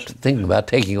succession. was not thinking about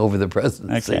taking over the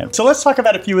presidency. Okay. So let's talk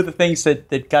about a few of the things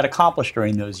that got accomplished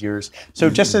during those years. So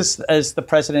just as the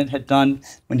president had done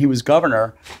when he was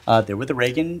governor, there were the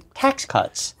Reagan tax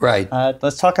cuts. Right.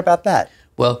 Let's talk about that.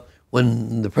 Well,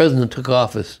 when the president took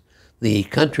office, the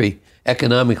country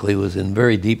economically was in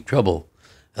very deep trouble.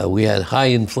 We had high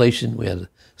inflation, we had a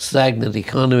stagnant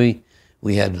economy,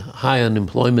 we had high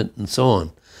unemployment, and so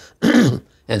on.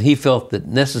 And he felt that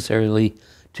necessarily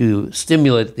to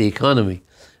stimulate the economy,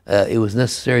 it was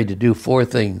necessary to do four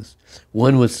things.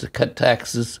 One was to cut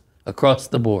taxes across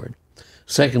the board.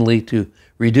 Secondly, to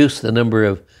reduce the number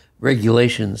of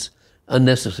regulations,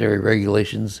 unnecessary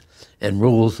regulations, and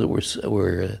rules that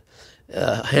were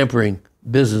hampering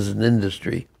business and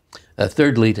industry.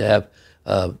 Thirdly, to have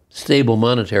stable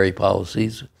monetary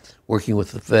policies, working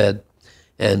with the Fed.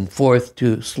 And fourth,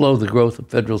 to slow the growth of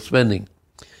federal spending.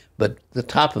 But the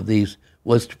top of these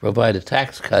was to provide a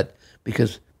tax cut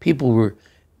because people were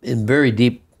in very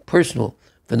deep personal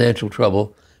financial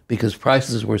trouble because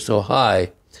prices were so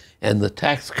high, and the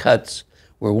tax cuts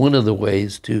were one of the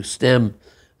ways to stem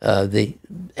the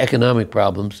economic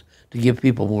problems, to give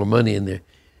people more money in there,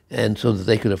 and so that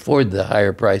they could afford the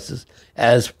higher prices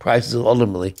as prices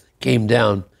ultimately came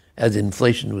down as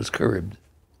inflation was curbed.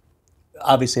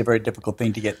 Obviously a very difficult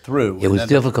thing to get through. It was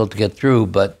difficult to get through,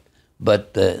 but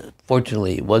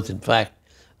fortunately it was in fact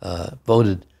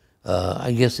voted,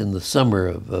 I guess, in the summer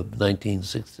of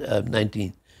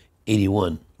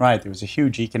 1981. Right, there was a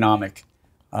huge economic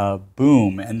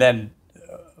boom, and then,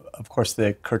 of course,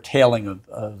 the curtailing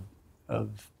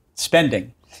of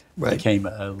spending became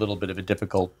a little bit of a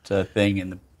difficult thing.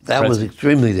 In that was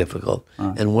extremely difficult,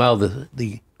 and while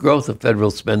the growth of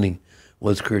federal spending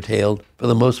was curtailed for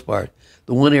the most part,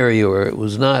 the one area where it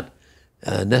was not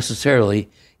necessarily,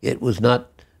 it was not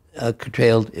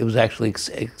curtailed, it was actually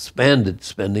expanded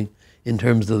spending in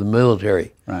terms of the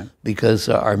military. Right. Because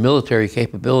our military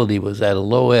capability was at a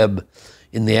low ebb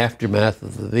in the aftermath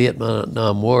of the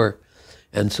Vietnam War,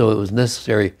 and so it was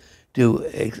necessary to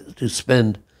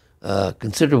spend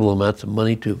considerable amounts of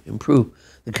money to improve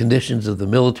the conditions of the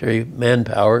military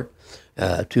manpower,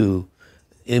 to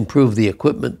improve the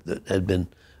equipment that had been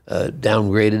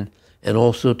downgraded, and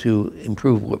also to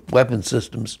improve weapon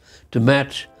systems to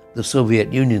match the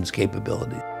Soviet Union's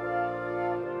capability.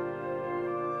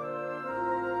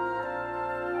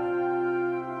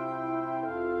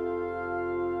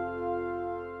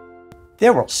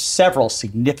 There were several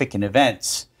significant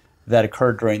events that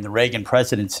occurred during the Reagan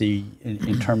presidency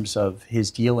in terms of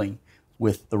his dealing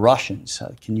with the Russians.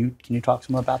 Can you talk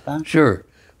some more about that? Sure.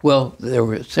 Well, there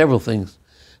were several things,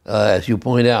 as you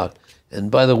point out. And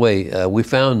by the way, we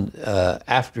found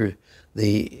after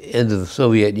the end of the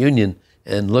Soviet Union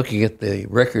and looking at the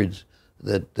records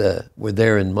that were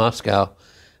there in Moscow,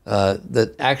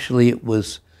 that actually it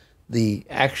was the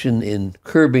action in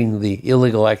curbing the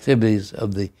illegal activities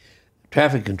of the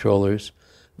traffic controllers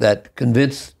that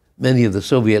convinced many of the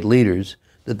Soviet leaders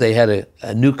that they had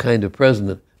a new kind of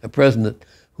president, a president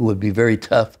who would be very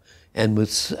tough and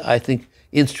was, I think,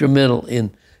 instrumental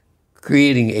in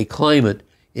creating a climate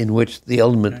in which the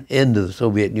ultimate end of the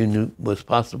Soviet Union was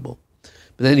possible.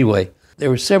 But anyway, there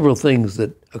were several things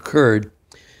that occurred.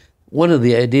 One of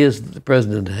the ideas that the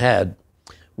president had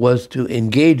was to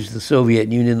engage the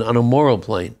Soviet Union on a moral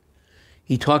plane.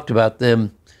 He talked about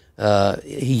them.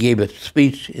 He gave a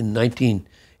speech in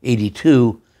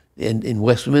 1982 in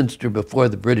Westminster before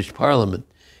the British Parliament,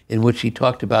 in which he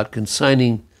talked about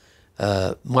consigning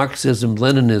Marxism,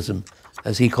 Leninism,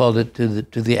 as he called it,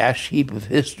 to the ash heap of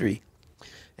history,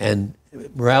 and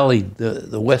rallied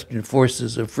the Western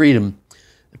forces of freedom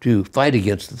to fight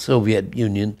against the Soviet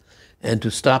Union and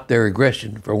to stop their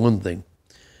aggression, for one thing.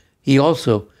 He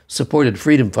also supported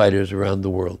freedom fighters around the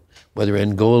world, whether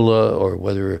Angola or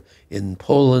whether in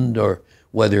Poland or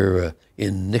whether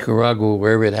in Nicaragua,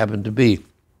 wherever it happened to be.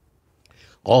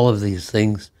 All of these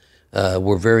things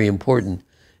were very important,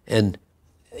 and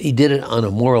he did it on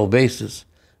a moral basis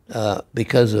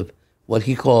because of what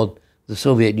he called the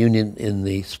Soviet Union in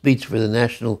the speech for the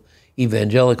National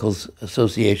Evangelicals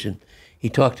Association. He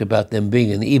talked about them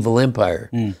being an evil empire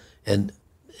and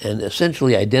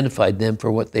essentially identified them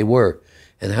for what they were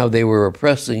and how they were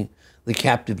oppressing the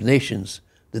captive nations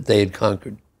that they had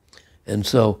conquered. And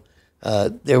so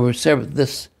there were several.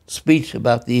 This speech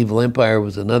about the evil empire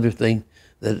was another thing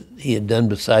that he had done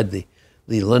beside the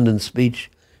London speech.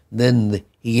 Then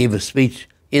he gave a speech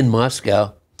in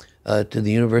Moscow to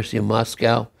the University of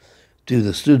Moscow, to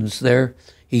the students there.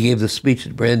 He gave the speech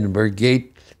at Brandenburg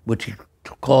Gate, which he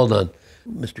called on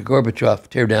Mr. Gorbachev,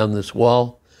 tear down this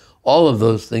wall. All of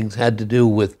those things had to do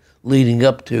with leading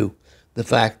up to the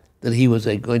fact that he was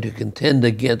going to contend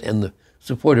against, and the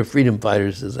support of freedom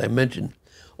fighters, as I mentioned.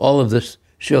 All of this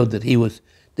showed that he was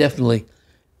definitely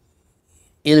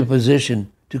in a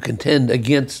position to contend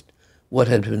against what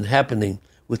had been happening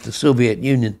with the Soviet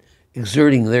Union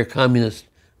exerting their communist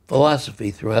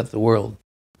philosophy throughout the world.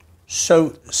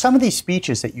 So some of these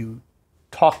speeches that you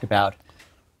talked about,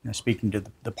 speaking to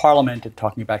the parliament and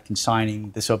talking about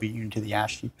consigning the Soviet Union to the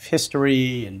ash heap of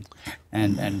history,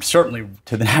 and certainly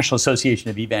to the National Association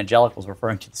of Evangelicals,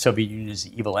 referring to the Soviet Union as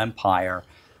the evil empire.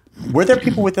 Were there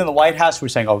people within the White House who were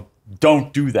saying, "Oh,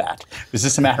 don't do that"? Was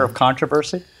this a matter of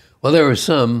controversy? Well, there were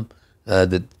some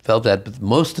that felt that, but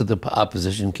most of the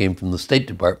opposition came from the State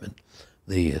Department,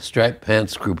 the striped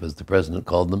pants group, as the president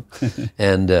called them,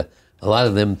 and a lot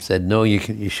of them said, "No,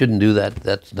 you shouldn't do that.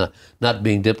 That's not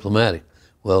being diplomatic."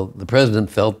 Well, the president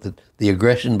felt that the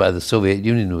aggression by the Soviet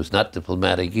Union was not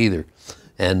diplomatic either,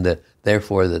 and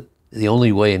therefore that the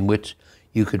only way in which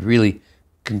you could really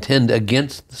contend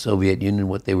against the Soviet Union,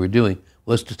 what they were doing,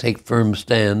 was to take firm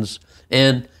stands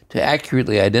and to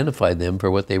accurately identify them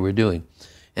for what they were doing.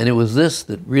 And it was this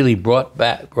that really brought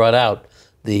out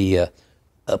the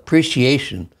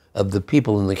appreciation of the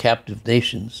people in the captive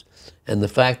nations, and the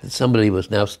fact that somebody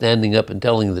was now standing up and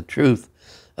telling the truth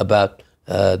about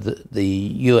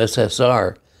the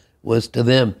USSR was to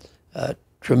them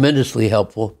tremendously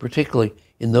helpful, particularly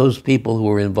in those people who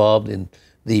were involved in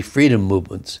the freedom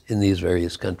movements in these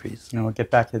various countries. We'll get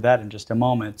back to that in just a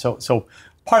moment. So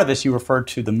part of this, you referred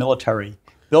to the military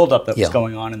buildup that was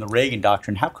going on in the Reagan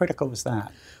doctrine. How critical was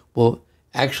that? Well,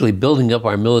 actually building up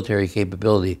our military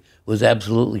capability was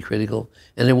absolutely critical.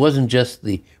 And it wasn't just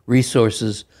the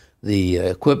resources, the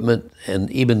equipment, and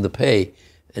even the pay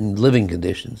and living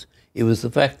conditions. It was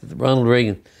the fact that Ronald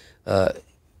Reagan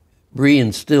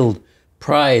reinstilled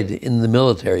pride in the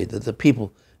military, that the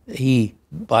people,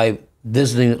 by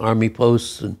visiting Army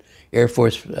posts and Air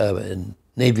Force and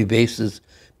Navy bases,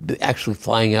 actually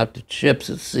flying out to ships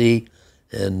at sea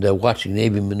and watching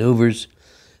Navy maneuvers,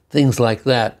 things like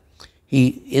that, he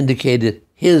indicated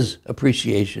his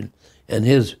appreciation and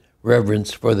his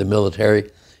reverence for the military,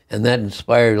 and that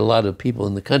inspired a lot of people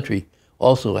in the country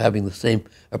also having the same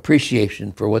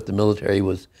appreciation for what the military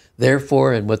was there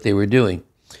for and what they were doing.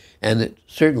 And it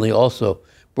certainly also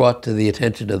brought to the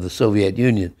attention of the Soviet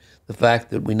Union the fact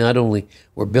that we not only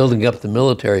were building up the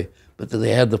military, but that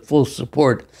they had the full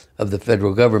support of the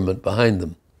federal government behind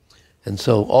them. And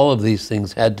so all of these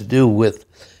things had to do with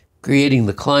creating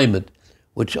the climate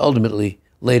which ultimately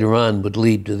later on would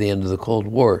lead to the end of the Cold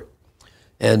War.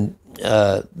 And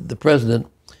the president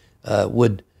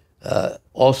would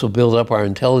also build up our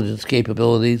intelligence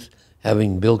capabilities,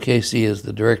 having Bill Casey as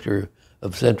the director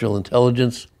of Central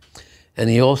Intelligence. And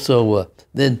he also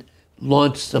then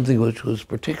launched something which was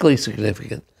particularly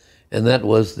significant, and that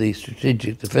was the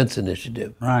Strategic Defense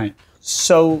Initiative. Right.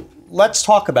 So let's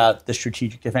talk about the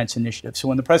Strategic Defense Initiative. So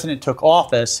when the president took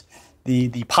office, the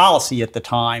policy at the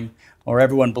time, or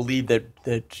everyone believed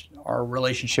that our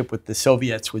relationship with the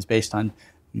Soviets was based on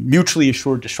mutually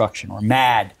assured destruction, or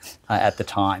MAD at the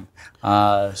time.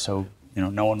 So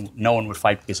no one would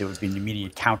fight because it would be an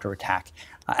immediate counterattack.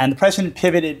 And the president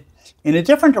pivoted in a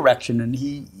different direction, and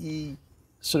he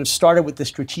sort of started with the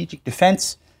Strategic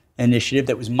Defense Initiative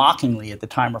that was mockingly at the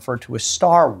time referred to as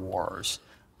Star Wars.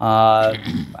 I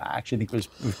actually think it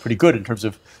was pretty good in terms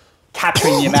of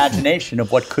capturing the imagination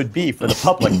of what could be for the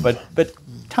public. But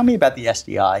tell me about the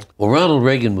SDI. Well, Ronald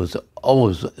Reagan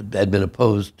had been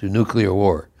opposed to nuclear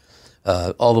war,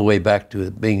 all the way back to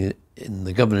it being in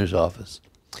the governor's office.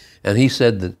 And he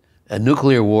said that a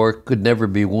nuclear war could never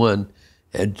be won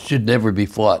and should never be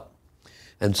fought.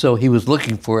 And so he was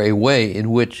looking for a way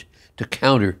in which to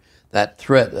counter that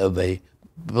threat of a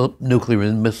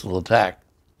nuclear missile attack.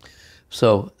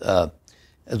 So,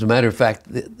 as a matter of fact,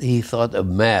 he thought of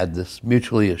MAD, this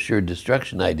mutually assured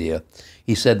destruction idea.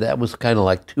 He said that was kind of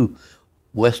like two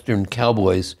Western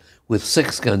cowboys with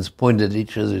 6 guns pointed at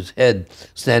each other's head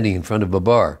standing in front of a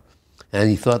bar. And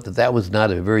he thought that that was not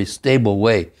a very stable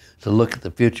way to look at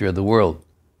the future of the world.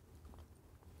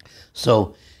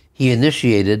 So he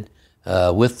initiated,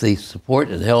 with the support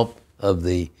and help of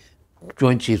the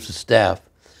Joint Chiefs of Staff,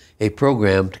 a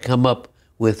program to come up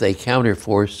with a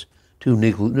counterforce to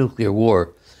nuclear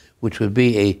war, which would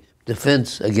be a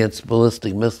defense against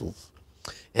ballistic missiles.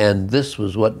 And this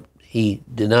was what he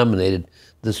denominated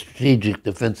the Strategic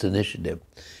Defense Initiative.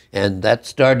 And that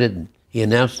started, he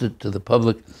announced it to the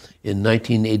public in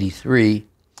 1983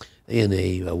 in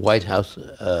a White House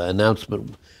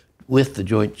announcement with the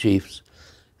Joint Chiefs.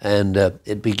 And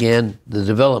it began the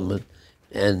development.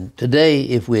 And today,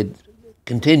 if we had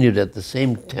continued at the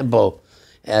same tempo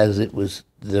as it was,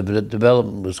 the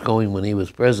development was going when he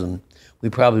was president, we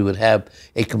probably would have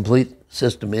a complete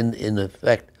system in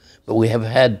effect. But we have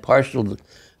had partial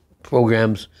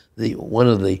programs. One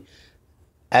of the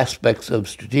aspects of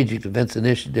Strategic Defense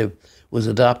Initiative was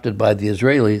adopted by the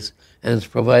Israelis, and it's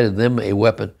provided them a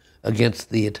weapon against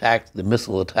the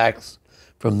missile attacks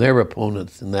from their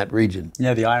opponents in that region.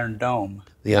 Yeah, the Iron Dome.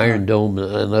 The Iron Dome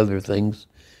and other things.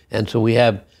 And so we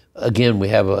have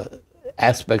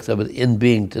aspects of it in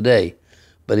being today.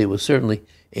 But it was certainly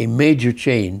a major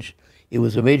change. It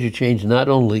was a major change not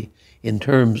only in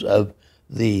terms of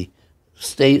the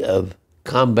state of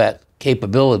combat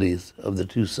capabilities of the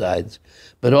two sides,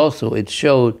 but also it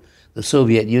showed the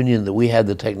Soviet Union that we had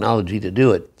the technology to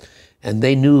do it. And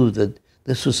they knew that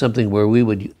this was something where we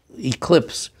would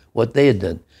eclipse what they had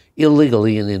done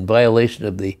illegally and in violation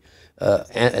of the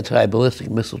anti-ballistic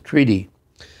missile treaty.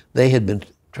 They had been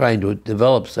trying to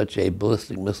develop such a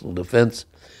ballistic missile defense,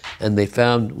 and they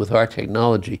found with our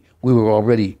technology we were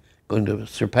already going to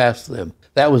surpass them.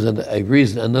 That was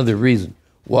another reason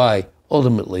why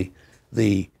ultimately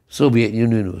the Soviet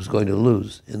Union was going to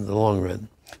lose in the long run.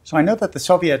 So I know that the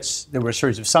Soviets, there were a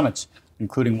series of summits,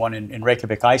 including one in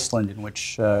Reykjavik, Iceland, in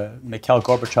which Mikhail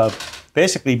Gorbachev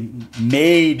basically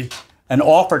made an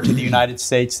offer to the United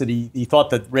States that he thought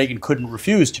that Reagan couldn't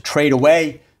refuse, to trade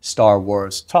away Star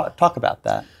Wars. Talk about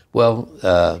that. Well,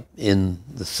 in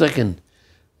the second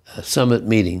summit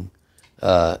meeting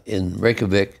in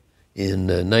Reykjavik in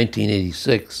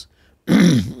 1986,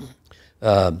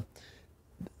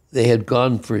 they had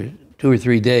gone for 2 or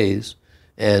 3 days,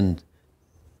 and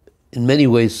in many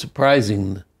ways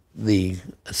surprising the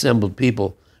assembled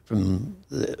people from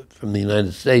the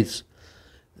United States.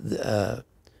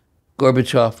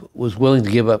 Gorbachev was willing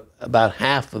to give up about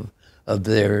half of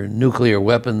their nuclear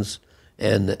weapons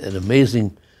and an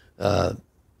amazing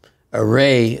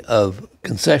array of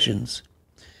concessions.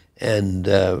 And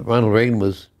Ronald Reagan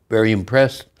was very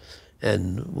impressed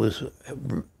and was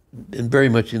very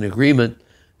much in agreement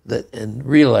and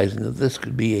realizing that this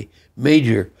could be a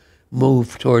major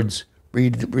move towards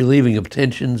relieving of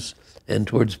tensions and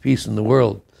towards peace in the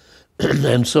world.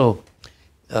 And so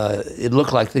it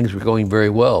looked like things were going very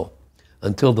well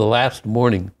until the last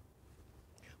morning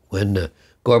when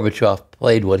Gorbachev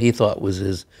played what he thought was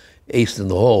his ace in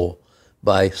the hole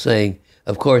by saying,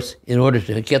 of course, in order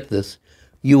to get this,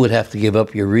 you would have to give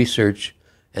up your research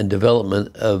and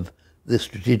development of the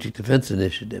Strategic Defense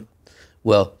Initiative.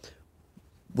 Well,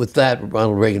 with that,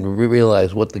 Ronald Reagan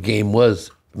realized what the game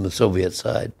was from the Soviet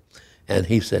side, and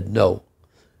he said no,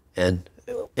 and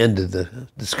ended the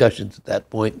discussions at that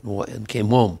point and came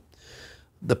home.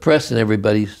 The press and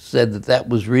everybody said that that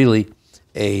was really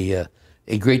a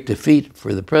great defeat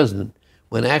for the president,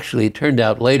 when actually it turned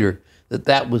out later that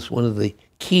that was one of the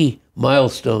key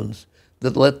milestones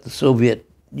that let the Soviet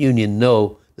Union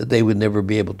know that they would never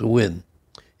be able to win,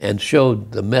 and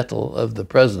showed the mettle of the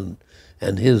president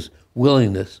and his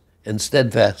willingness and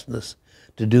steadfastness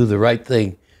to do the right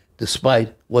thing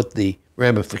despite what the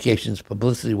ramifications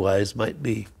publicity-wise might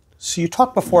be. So you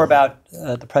talked before about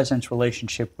the president's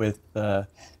relationship with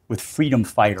freedom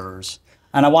fighters,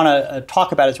 and I want to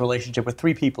talk about his relationship with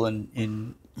three people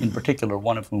in particular,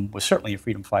 one of whom was certainly a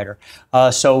freedom fighter.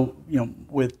 So, you know,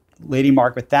 with Lady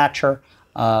Margaret Thatcher,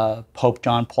 Pope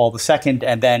John Paul II,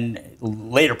 and then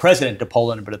later President of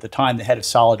Poland, but at the time the head of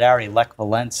Solidarity, Lech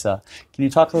Walesa. Can you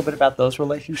talk a little bit about those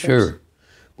relationships? Sure.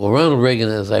 Well, Ronald Reagan,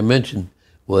 as I mentioned,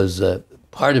 was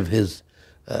part of his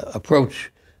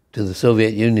approach to the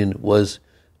Soviet Union was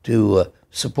to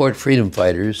support freedom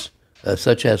fighters,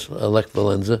 such as Lech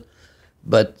Walesa,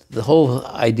 but the whole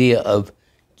idea of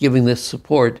giving this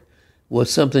support was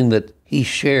something that he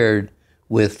shared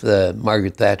with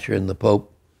Margaret Thatcher and the Pope,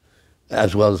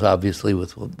 as well as obviously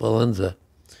with Walesa.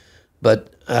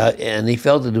 But and he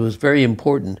felt that it was very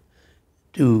important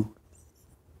to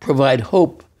provide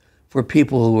hope for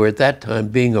people who were at that time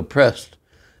being oppressed,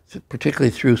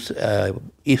 particularly through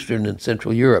Eastern and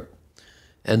Central Europe.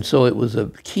 And so it was a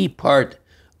key part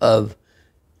of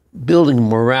building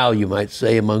morale, you might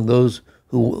say, among those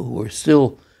who were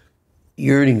still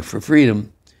yearning for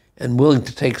freedom and willing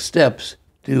to take steps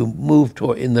to move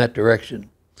in that direction.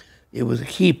 It was a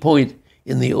key point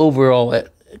in the overall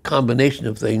combination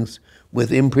of things,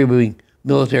 with improving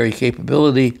military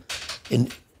capability, in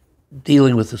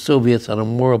dealing with the Soviets on a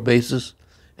moral basis,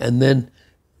 and then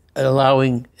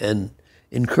allowing and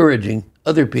encouraging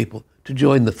other people to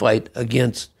join the fight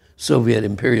against Soviet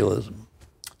imperialism.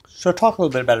 So talk a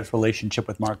little bit about his relationship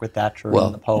with Margaret Thatcher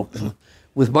and the Pope.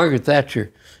 With Margaret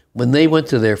Thatcher, when they went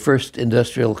to their first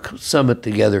industrial summit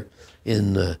together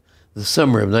in the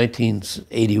summer of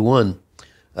 1981,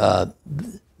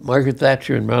 Margaret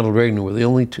Thatcher and Ronald Reagan were the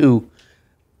only two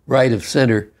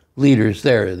right-of-center leaders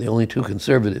there, the only two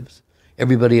conservatives.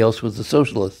 Everybody else was a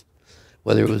socialist,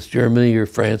 whether it was Germany or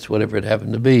France, whatever it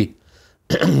happened to be.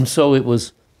 So it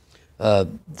was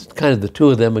kind of the two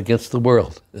of them against the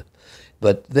world.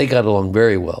 But they got along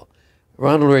very well.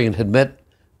 Ronald Reagan had met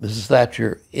Mrs.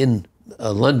 Thatcher in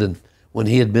London when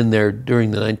he had been there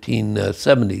during the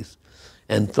 1970s,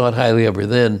 and thought highly of her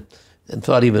then, and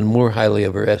thought even more highly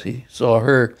of her as he saw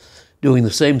her doing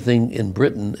the same thing in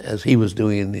Britain as he was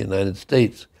doing in the United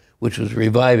States, which was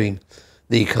reviving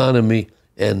the economy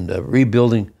and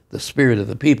rebuilding the spirit of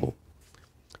the people.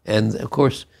 And of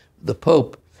course, the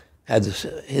Pope had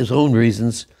his own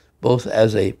reasons, both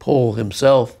as a Pole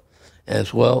himself,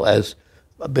 as well as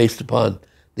based upon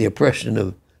the oppression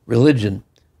of religion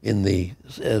in the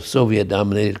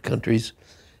Soviet-dominated countries.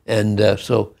 And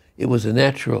so it was a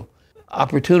natural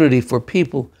opportunity for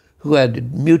people who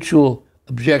had mutual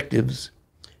objectives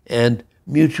and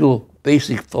mutual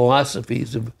basic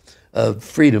philosophies of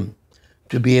freedom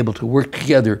to be able to work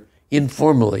together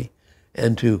informally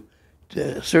and to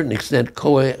a certain extent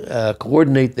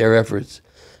coordinate their efforts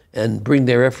and bring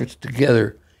their efforts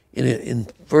together in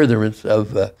furtherance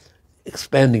of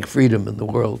expanding freedom in the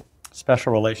world.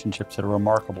 Special relationships at a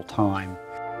remarkable time.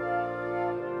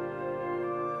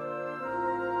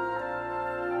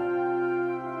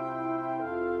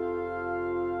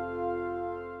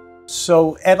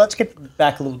 So, Ed, let's get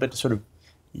back a little bit to sort of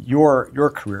your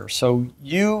career. So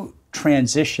you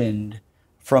transitioned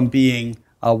from being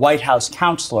a White House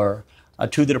counselor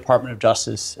to the Department of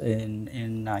Justice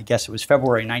in I guess it was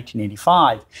February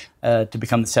 1985 to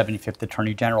become the 75th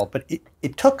Attorney General. But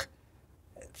it took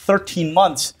 13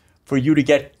 months for you to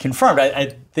get confirmed.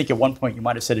 I think at one point you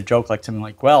might have said a joke like something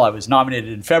like, well, I was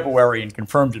nominated in February and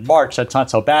confirmed in March. That's not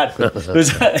so bad. But there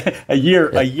was a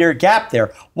year gap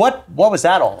there. What was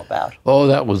that all about? Oh,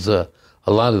 that was a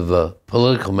lot of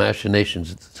political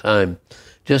machinations at the time.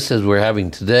 Just as we're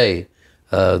having today,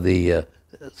 there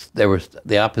was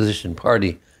the opposition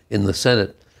party in the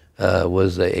Senate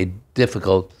was a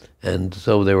difficult And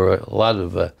so there were a lot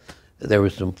of, there were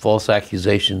some false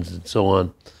accusations and so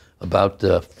on about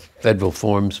federal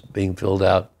forms being filled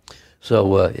out.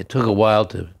 So it took a while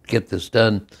to get this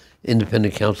done.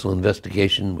 Independent counsel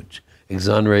investigation, which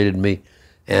exonerated me.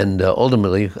 And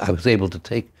ultimately, I was able to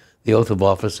take the oath of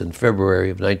office in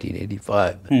February of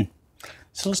 1985.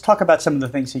 So let's talk about some of the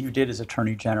things that you did as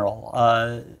Attorney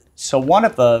General. So one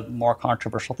of the more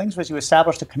controversial things was you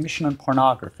established a commission on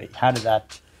pornography. How did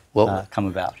that come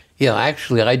about? Yeah,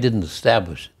 actually, I didn't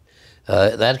establish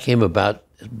it. That came about,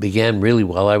 began really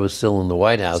while I was still in the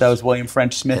White House. So that was William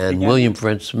French Smith. And began? William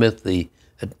French Smith,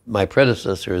 my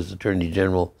predecessor as Attorney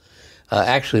General,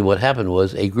 actually what happened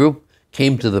was a group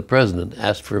came to the president,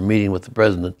 asked for a meeting with the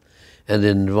president, and it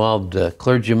involved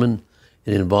clergymen,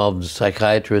 it involved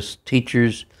psychiatrists,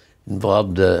 teachers,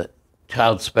 involved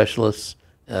child specialists,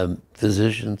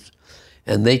 physicians,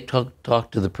 and they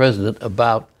talked to the president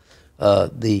about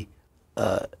the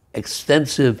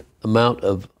extensive amount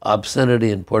of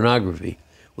obscenity and pornography,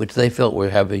 which they felt were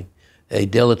having a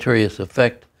deleterious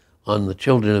effect on the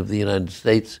children of the United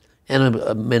States and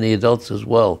many adults as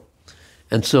well.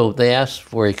 And so they asked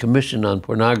for a commission on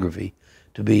pornography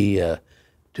to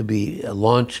be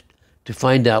launched to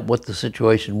find out what the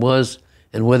situation was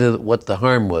and what the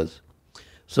harm was.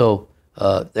 So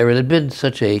there had been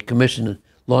such a commission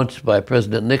launched by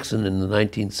President Nixon in the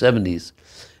 1970s,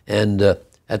 and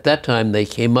at that time they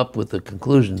came up with the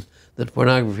conclusion that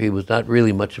pornography was not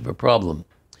really much of a problem.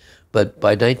 But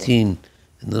by in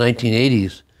the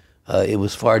 1980s, it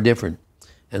was far different.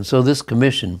 And so this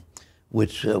commission,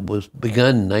 which was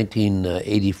begun in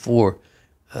 1984,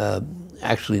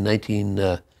 actually in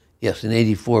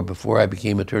 84, before I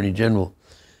became Attorney General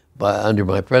under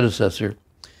my predecessor,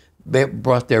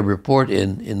 brought their report in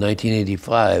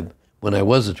 1985 when I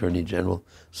was Attorney General.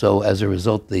 So as a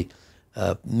result, the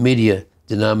media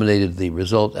denominated the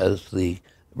result as the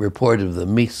report of the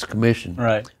Meese Commission.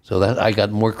 Right. So that I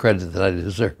got more credit than I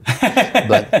deserve.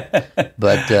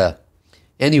 but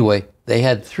anyway, they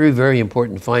had three very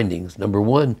important findings. Number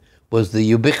one was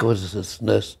the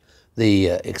ubiquitousness, the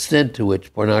extent to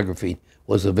which pornography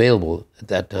was available at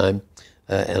that time,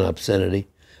 and obscenity.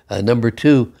 Number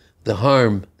two, the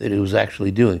harm that it was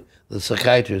actually doing. The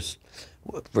psychiatrists,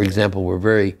 for example, were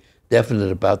very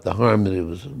definite about the harm that it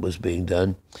was being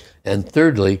done. And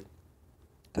thirdly,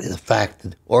 the fact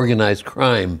that organized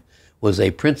crime was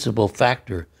a principal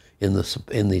factor in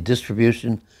the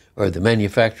distribution, or the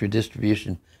manufacture,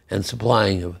 distribution, and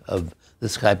supplying of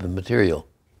this type of material.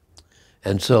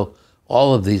 And so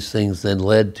all of these things then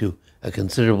led to a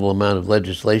considerable amount of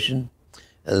legislation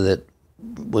that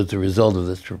was the result of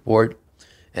this report,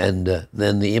 and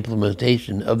then the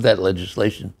implementation of that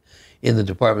legislation in the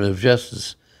Department of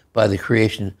Justice by the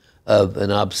creation of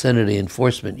an obscenity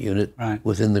enforcement unit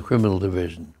within the criminal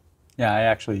division. Yeah, I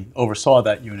actually oversaw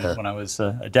that unit when I was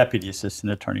a Deputy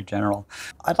Assistant Attorney General.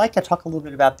 I'd like to talk a little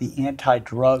bit about the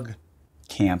anti-drug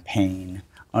campaign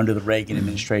under the Reagan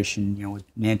administration, with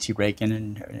Nancy Reagan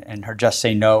and her Just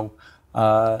Say No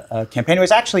campaign. It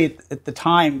was actually, at the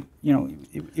time,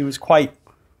 it was quite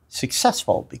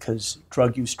successful because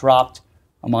drug use dropped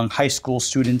among high school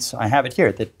students. I have it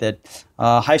here, that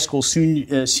high school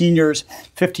seniors,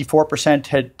 54%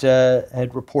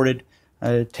 had reported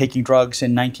taking drugs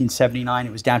in 1979.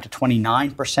 It was down to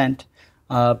 29%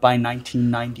 by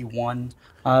 1991.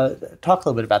 Talk a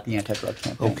little bit about the anti-drug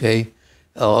campaign. Okay.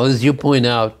 As you point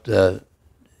out, the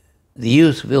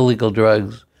use of illegal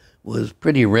drugs was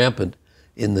pretty rampant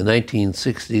in the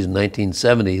 1960s and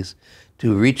 1970s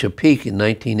to reach a peak in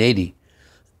 1980.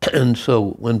 And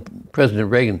so when President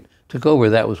Reagan took over,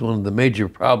 that was one of the major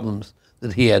problems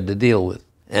that he had to deal with.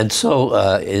 And so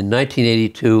in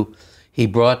 1982, he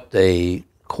brought a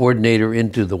coordinator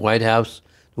into the White House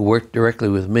to work directly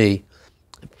with me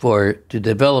to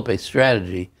develop a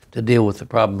strategy to deal with the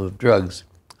problem of drugs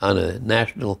on a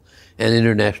national and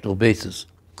international basis.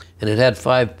 And it had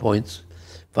 5 points,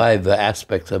 5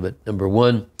 aspects of it. Number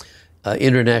one,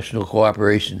 international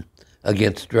cooperation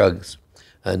against drugs.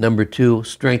 Number two,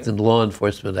 strengthened law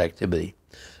enforcement activity.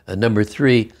 Number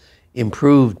three,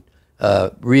 improved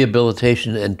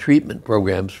rehabilitation and treatment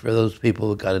programs for those people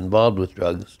who got involved with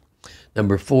drugs.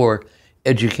 Number four,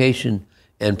 education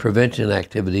and prevention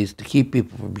activities to keep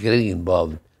people from getting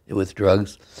involved with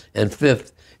drugs. And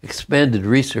fifth, expanded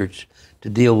research to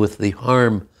deal with the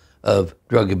harm of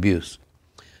drug abuse.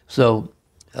 So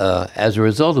as a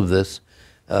result of this,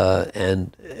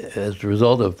 and as a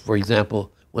result of, for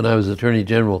example, when I was Attorney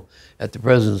General, at the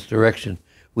President's direction,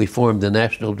 we formed the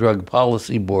National Drug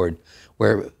Policy Board,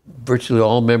 where virtually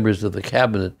all members of the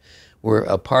cabinet were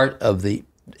a part of the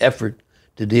effort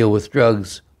to deal with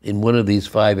drugs in one of these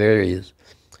 5 areas,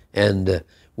 and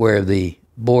where the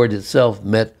board itself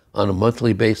met on a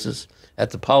monthly basis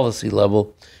at the policy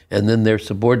level, and then their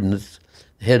subordinates,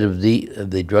 head of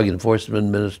the Drug Enforcement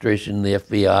Administration, the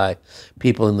FBI,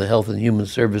 people in the Health and Human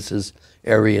Services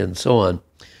area, and so on,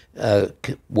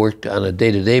 worked on a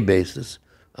day-to-day basis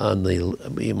on the,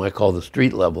 you might call the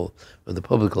street level or the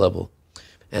public level.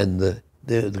 And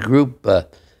the group,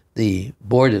 the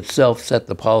board itself set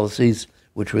the policies,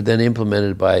 which were then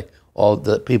implemented by all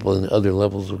the people in other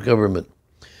levels of government.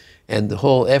 And the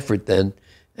whole effort then,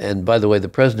 and by the way, the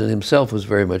president himself was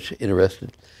very much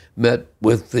interested, met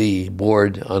with the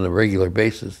board on a regular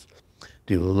basis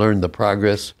to learn the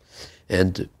progress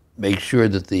and to make sure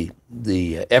that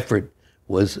the effort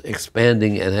was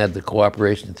expanding and had the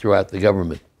cooperation throughout the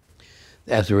government.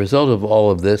 As a result of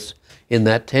all of this, in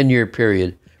that 10-year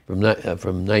period from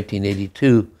 1982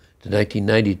 to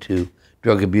 1992,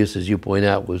 drug abuse, as you point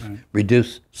out, was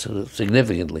reduced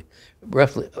significantly.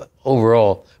 Roughly,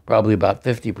 overall, probably about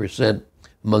 50%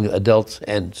 among adults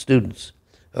and students,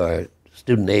 or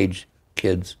student-age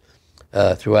kids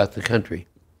throughout the country.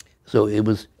 So it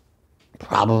was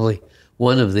probably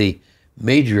one of the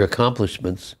major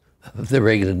accomplishments of the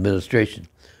Reagan administration,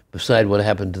 beside what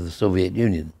happened to the Soviet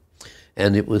Union.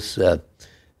 And it was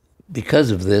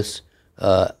because of this,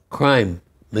 crime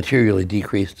materially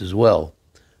decreased as well.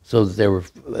 So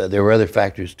that there were other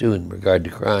factors too in regard to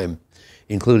crime,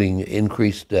 including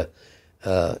increased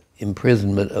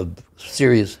imprisonment of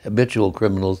serious habitual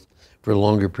criminals for a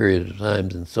longer period of time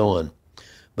and so on.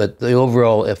 But the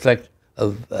overall effect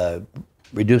of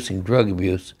reducing drug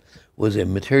abuse was a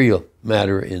material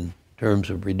matter in terms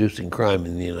of reducing crime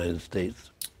in the United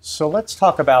States. So let's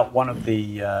talk about one of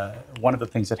the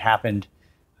things that happened,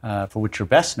 for which you're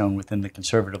best known within the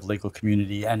conservative legal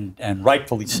community, and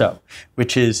rightfully so,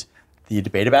 which is the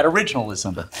debate about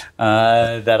originalism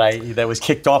that was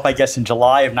kicked off, I guess, in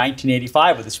July of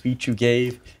 1985 with a speech you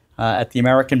gave at the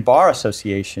American Bar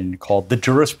Association called "The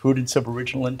Jurisprudence of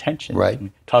Original Intention." Right. Can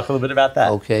we talk a little bit about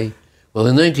that? Okay. Well,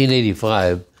 in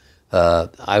 1985,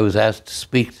 I was asked to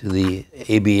speak to the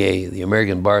ABA, the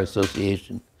American Bar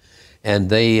Association, and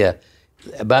they,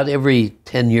 about every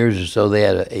 10 years or so, they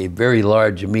had a very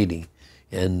large meeting,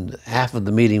 and half of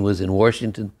the meeting was in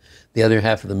Washington, the other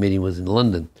half of the meeting was in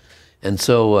London. And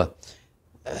so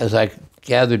as I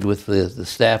gathered with the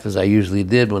staff, as I usually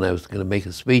did when I was going to make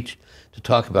a speech to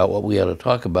talk about what we ought to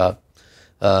talk about,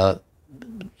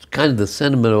 kind of the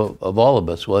sentiment of all of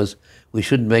us was we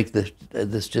shouldn't make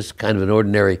this just kind of an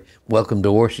ordinary welcome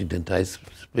to Washington type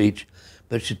speech,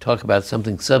 but should talk about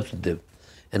something substantive.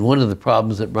 And one of the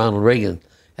problems that Ronald Reagan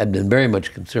had been very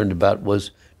much concerned about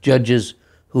was judges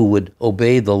who would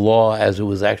obey the law as it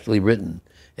was actually written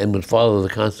and would follow the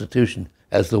Constitution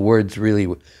as the words really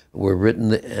were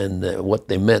written and what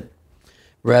they meant,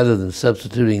 rather than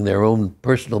substituting their own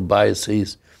personal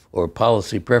biases or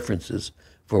policy preferences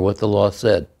for what the law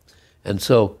said. And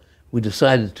so we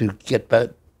decided to get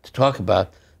back to talk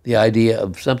about the idea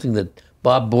of something that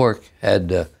Bob Bork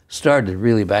had started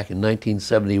really back in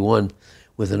 1971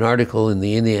 with an article in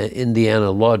the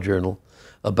Indiana Law Journal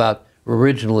about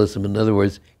originalism. In other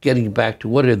words, getting back to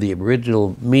what are the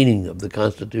original meaning of the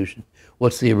Constitution,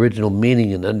 what's the original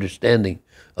meaning and understanding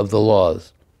of the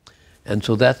laws. And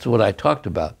so that's what I talked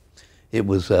about. It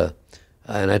was, and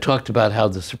I talked about how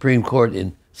the Supreme Court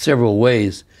in several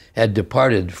ways had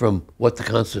departed from what the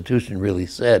Constitution really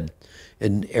said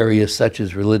in areas such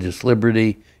as religious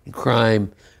liberty,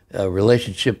 crime,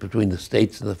 relationship between the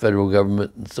states and the federal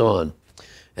government, and so on.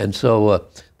 And so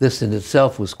this in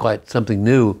itself was quite something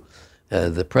new.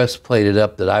 The press played it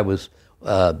up that I was,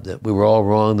 that we were all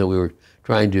wrong, that we were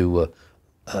trying to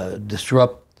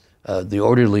disrupt the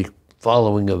orderly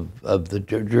following of the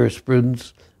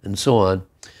jurisprudence and so on.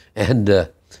 And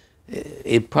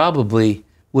it probably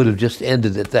would have just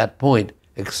ended at that point,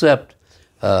 except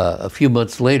a few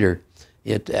months later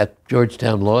at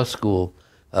Georgetown Law School,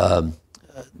 I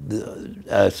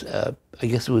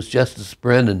guess it was Justice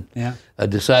Brennan,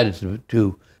 decided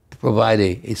to provide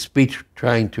a speech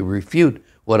trying to refute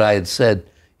what I had said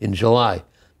in July.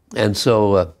 And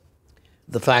so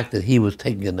the fact that he was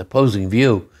taking an opposing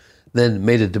view then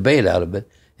made a debate out of it.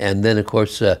 And then, of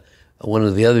course, one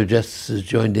of the other justices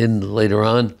joined in later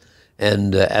on.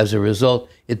 And as a result,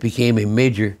 it became a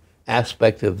major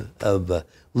aspect of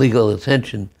legal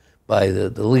attention by the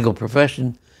legal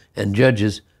profession and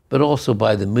judges, but also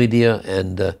by the media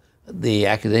and the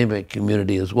academic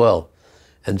community as well.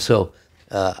 And so,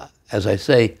 as I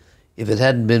say, if it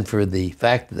hadn't been for the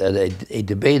fact that a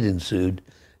debate ensued,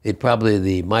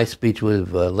 my speech would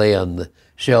have lay on the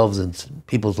shelves in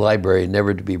people's library,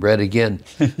 never to be read again.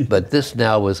 But this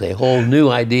now was a whole new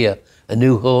idea, a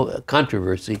new whole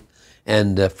controversy,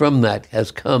 and from that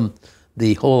has come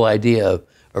the whole idea of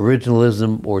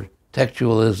originalism or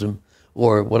textualism,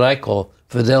 or what I call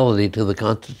fidelity to the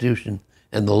Constitution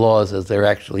and the laws as they're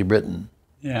actually written.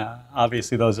 Yeah,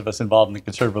 obviously those of us involved in the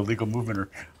conservative legal movement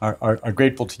are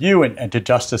grateful to you and to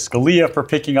Justice Scalia for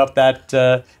picking up that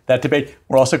debate.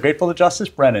 We're also grateful to Justice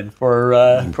Brennan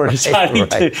for deciding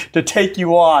to take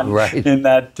you on in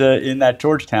that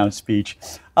Georgetown speech.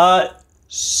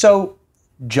 So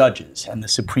judges and the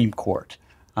Supreme Court.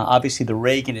 Obviously the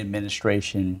Reagan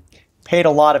administration paid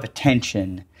a lot of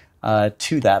attention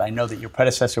to that. I know that your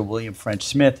predecessor, William French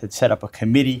Smith, had set up a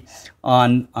committee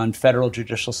on federal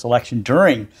judicial selection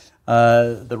during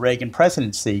the Reagan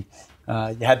presidency.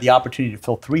 You had the opportunity to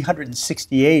fill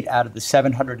 368 out of the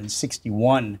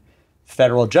 761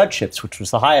 federal judgeships, which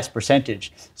was the highest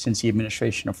percentage since the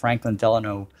administration of Franklin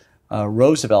Delano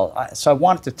Roosevelt. So I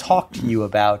wanted to talk to you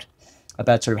about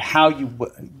sort of how you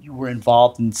were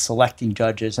involved in selecting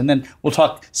judges, and then we'll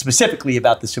talk specifically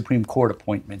about the Supreme Court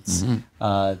appointments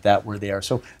that were there.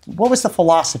 So what was the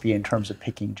philosophy in terms of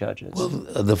picking judges? Well,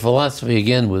 the philosophy,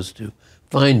 again, was to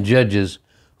find judges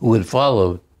who would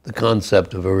follow the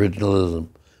concept of originalism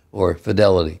or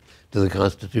fidelity to the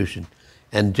Constitution,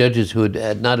 and judges who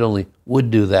had not only would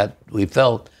do that, we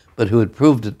felt, but who had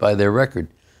proved it by their record,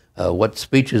 what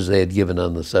speeches they had given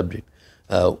on the subject,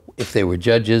 if they were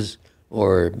judges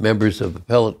or members of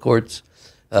appellate courts,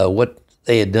 what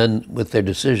they had done with their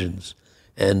decisions,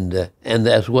 and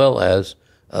as well as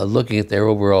looking at their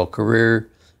overall career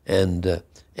and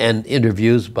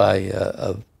interviews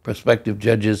by prospective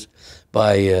judges,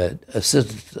 by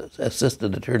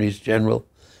assistant attorneys general,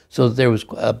 so that there was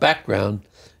a background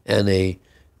and a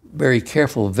very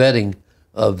careful vetting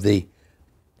of the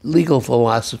legal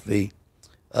philosophy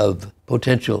of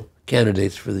potential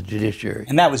candidates for the judiciary.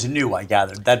 And that was new, I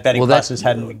gathered. That vetting process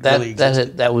hadn't really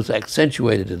existed. That was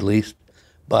accentuated, at least,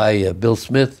 by Bill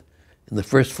Smith in the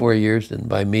first 4 years and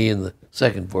by me in the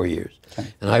second 4 years.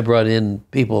 Okay. And I brought in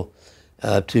people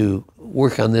to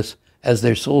work on this as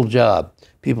their sole job.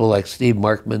 People like Steve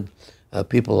Markman,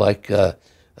 people like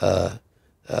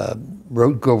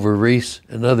Grover Reese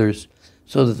and others,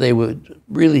 so that they would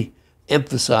really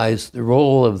emphasize the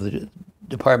role of the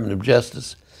Department of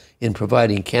Justice in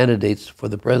providing candidates for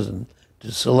the president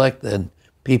to select then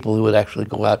people who would actually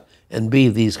go out and be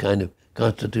these kind of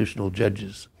constitutional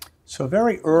judges. So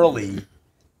very early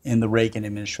in the Reagan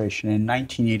administration, in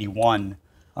 1981,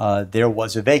 there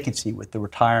was a vacancy with the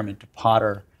retirement of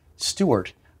Potter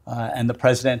Stewart, and the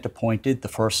president appointed the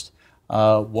first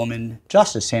woman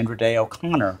justice, Sandra Day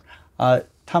O'Connor.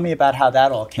 Tell me about how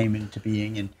that all came into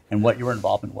being and what your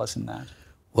involvement was in that.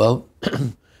 Well,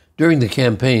 during the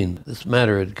campaign, this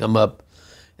matter had come up,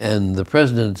 and the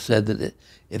president said that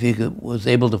if he was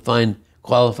able to find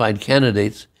qualified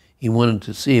candidates, he wanted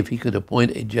to see if he could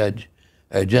appoint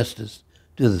a justice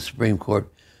to the Supreme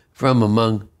Court from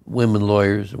among women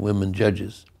lawyers and women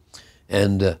judges.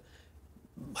 And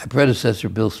my predecessor,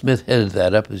 Bill Smith, headed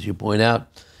that up, as you point out,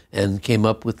 and came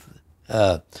up with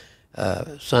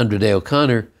Sandra Day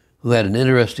O'Connor, who had an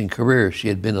interesting career. She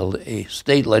had been a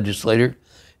state legislator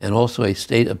and also a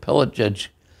state appellate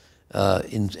judge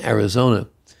in Arizona.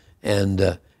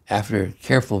 And after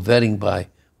careful vetting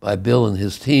by Bill and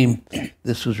his team,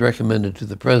 this was recommended to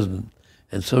the president.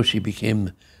 And so she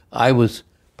became, I was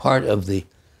part of the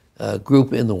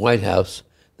group in the White House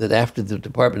that after the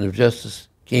Department of Justice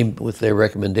came with their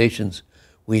recommendations,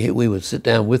 we would sit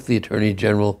down with the Attorney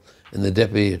General and the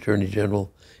Deputy Attorney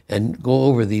General and go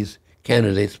over these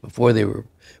candidates before they were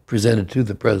presented to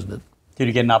the president. Did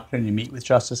you get an opportunity to meet with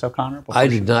Justice O'Connor? I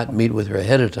did not meet with her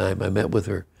ahead of time. I met with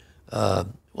her, well,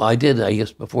 I did, I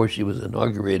guess, before she was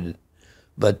inaugurated,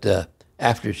 but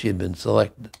after she had been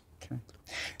selected. Okay.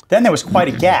 Then there was quite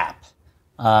a gap,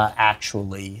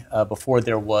 actually, before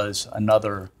there was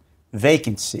another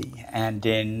vacancy. And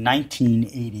in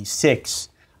 1986,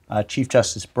 Chief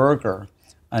Justice Burger,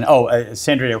 and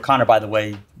Sandra Day O'Connor, by the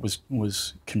way,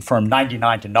 was confirmed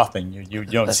 99-0. You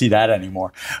don't see that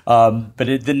anymore. But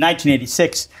in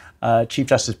 1986, Chief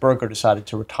Justice Burger decided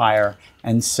to retire,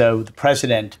 and so the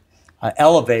president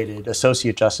elevated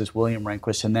Associate Justice William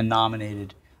Rehnquist and then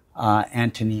nominated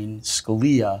Antonin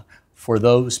Scalia for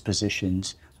those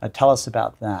positions. Tell us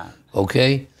about that.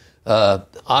 Okay.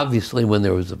 Obviously, when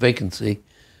there was a vacancy,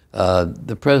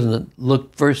 the president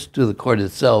looked first to the court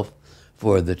itself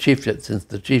for the Chief Justice, since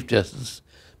the Chief Justice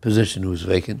position was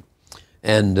vacant.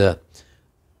 And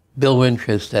Bill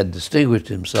Rehnquist had distinguished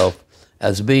himself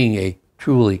as being a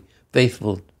truly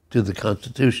faithful to the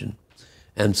Constitution.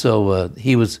 And so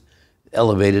he was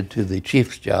elevated to the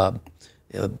chief's job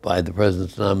by the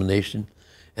president's nomination.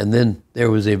 And then there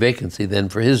was a vacancy then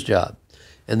for his job.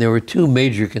 And there were two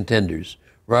major contenders,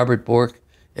 Robert Bork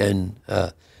and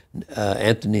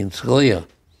Antonin Scalia.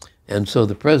 And so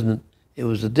the president, it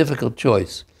was a difficult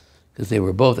choice because they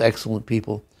were both excellent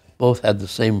people, both had the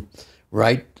same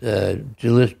right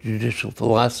judicial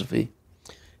philosophy.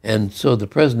 And so the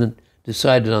president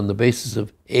decided on the basis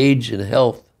of age and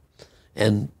health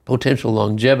and potential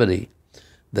longevity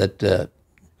that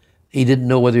he didn't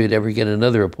know whether he'd ever get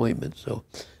another appointment. So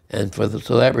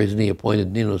that reason he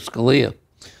appointed Scalia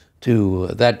to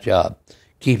that job,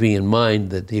 keeping in mind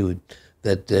that he would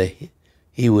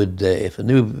if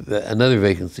another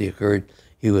vacancy occurred,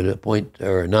 he would appoint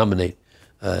or nominate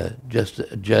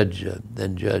Judge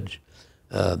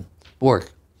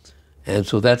Bork. And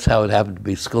so that's how it happened to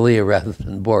be Scalia rather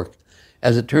than Bork.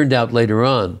 As it turned out later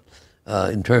on,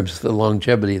 in terms of the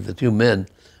longevity of the two men,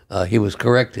 he was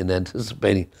correct in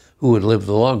anticipating who would live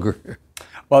the longer.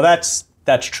 Well, that's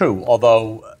true,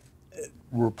 although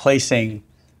replacing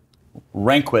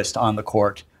Rehnquist on the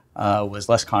court was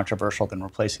less controversial than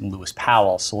replacing Lewis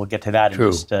Powell, so we'll get to that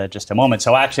in just a moment.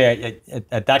 So actually,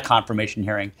 at that confirmation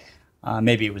hearing,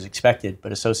 maybe it was expected,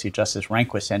 but Associate Justice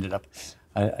Rehnquist ended up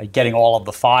getting all of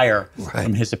the fire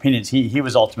from his opinions. He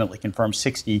was ultimately confirmed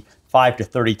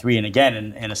 65-33, and again,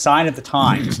 in a sign of the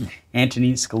times,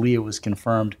 Antonin Scalia was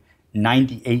confirmed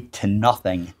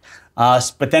 98-0.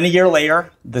 But then a year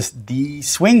later, the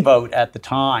swing vote at the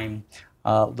time,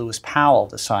 Lewis Powell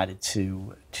decided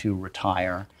to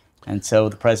retire, and so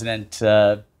the president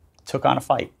took on a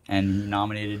fight and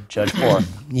nominated Judge Bork.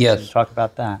 Yes. Talk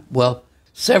about that. Well,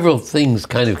 several things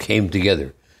kind of came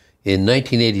together. In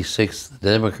 1986, the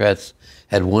Democrats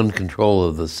had won control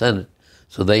of the Senate,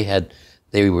 so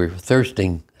they were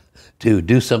thirsting to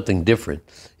do something different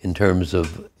in terms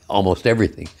of almost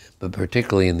everything, but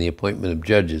particularly in the appointment of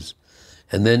judges.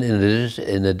 And then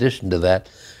in addition to that,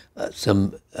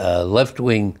 some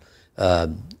left-wing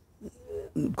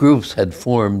groups had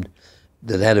formed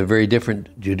that had a very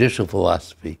different judicial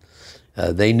philosophy.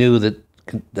 They knew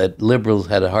that liberals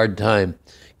had a hard time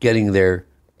getting their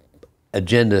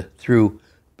agenda through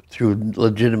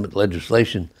legitimate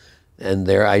legislation, and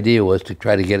their idea was to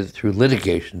try to get it through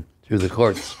litigation, through the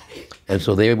courts. And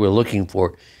so they were looking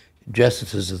for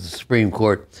justices of the Supreme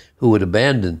Court who would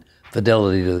abandon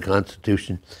fidelity to the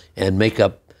Constitution and make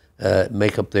up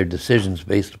their decisions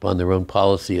based upon their own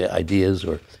policy ideas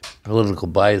or political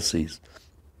biases.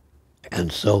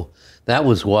 And so that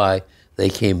was why they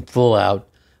came full out,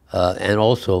 and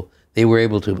also they were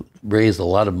able to raise a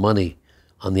lot of money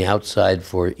on the outside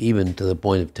for even to the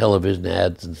point of television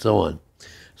ads and so on.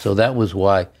 So that was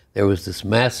why there was this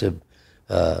massive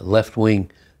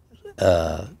left-wing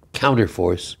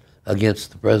counterforce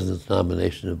against the president's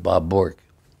nomination of Bob Bork.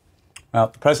 Well,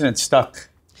 the president stuck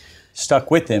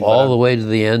with him. All the way to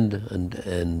the end,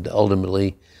 and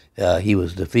ultimately he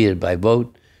was defeated by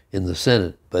vote in the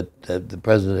Senate, but the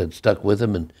president had stuck with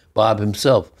him, and Bob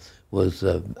himself was,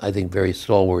 I think, very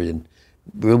stalwart and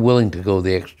willing to go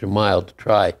the extra mile to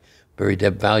try very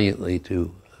valiantly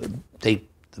to take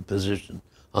the position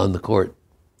on the court.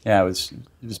 Yeah, it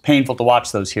was painful to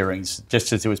watch those hearings,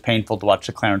 just as it was painful to watch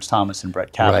the Clarence Thomas and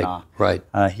Brett Kavanaugh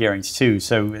hearings too.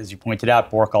 So, as you pointed out,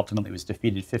 Bork ultimately was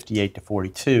defeated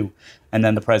 58-42, and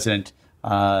then the president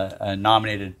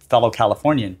nominated fellow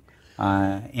Californian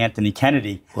Anthony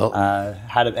Kennedy. Well,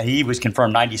 he was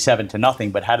confirmed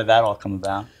 97-0, but how did that all come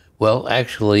about? Well,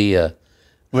 actually,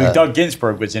 Doug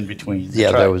Ginsburg was in between.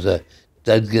 Yeah, there was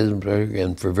Doug Ginsburg,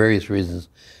 and for various reasons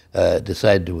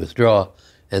decided to withdraw,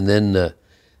 and then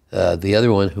the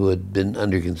other one who had been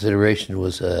under consideration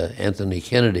was Anthony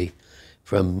Kennedy,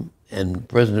 and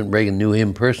President Reagan knew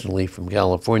him personally from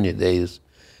California days,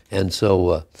 and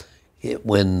so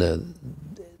when the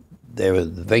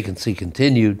vacancy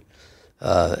continued,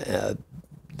 the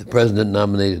president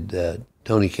nominated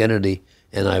Tony Kennedy,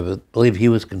 and I believe he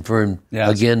was confirmed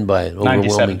again by an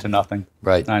overwhelming 97-0.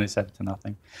 Right,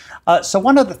 97-0. So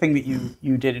one other thing that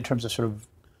you did in terms of sort of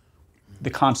the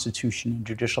Constitution and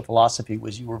judicial philosophy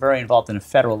was you were very involved in a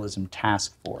federalism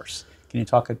task force. Can you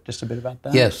talk just a bit about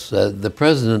that? Yes, the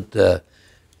president.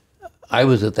 I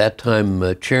was at that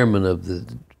time chairman of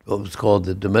what was called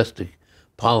the Domestic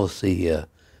Policy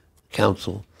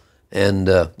Council, and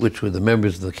which were the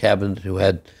members of the cabinet who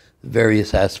had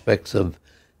various aspects of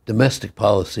domestic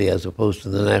policy as opposed to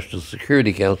the National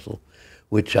Security Council,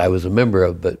 which I was a member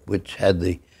of, but which had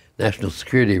the national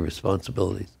security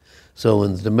responsibilities. So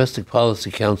in the Domestic Policy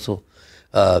Council,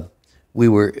 we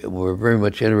were very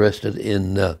much interested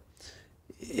in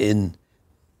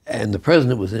and the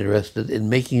president was interested in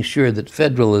making sure that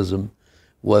federalism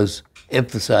was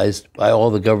emphasized by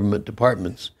all the government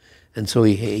departments. And so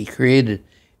he created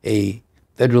a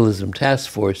federalism task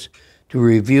force to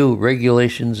review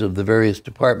regulations of the various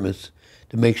departments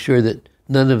to make sure that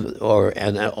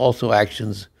and also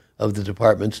actions of the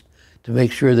departments to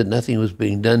make sure that nothing was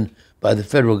being done by the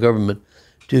federal government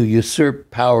to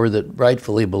usurp power that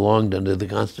rightfully belonged under the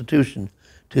Constitution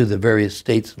to the various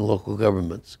states and local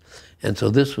governments. And so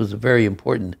this was a very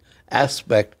important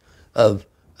aspect of,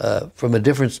 from a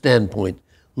different standpoint,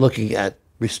 looking at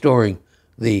restoring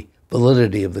the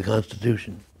validity of the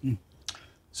Constitution.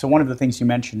 So one of the things you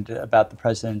mentioned about the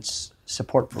president's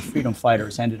support for freedom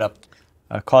fighters ended up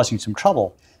causing some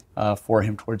trouble for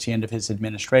him towards the end of his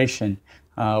administration,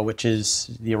 which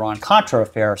is the Iran-Contra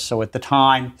affair. So at the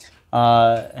time,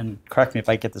 and correct me if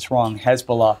I get this wrong,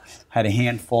 Hezbollah had a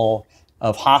handful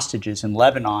of hostages in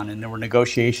Lebanon, and there were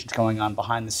negotiations going on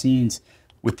behind the scenes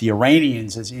with the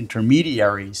Iranians as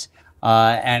intermediaries,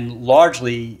 and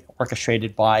largely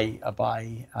orchestrated by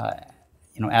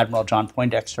Admiral John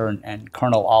Poindexter and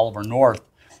Colonel Oliver North.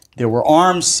 There were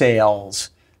arms sales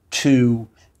to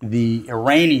the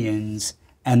Iranians,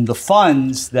 and the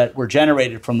funds that were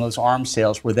generated from those arms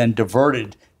sales were then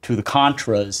diverted to the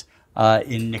Contras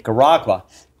in Nicaragua.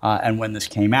 And when this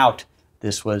came out,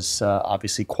 this was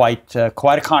obviously quite a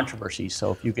controversy.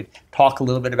 So if you could talk a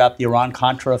little bit about the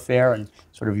Iran-Contra affair and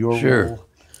sort of your role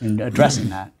in addressing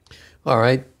that. All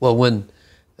right. Well, when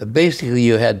basically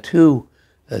you had two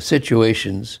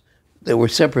situations that were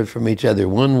separate from each other.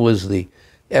 One was the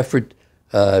effort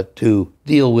to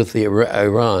deal with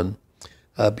Iran,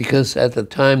 because at the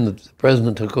time that the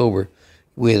president took over,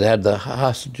 we had the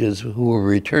hostages who were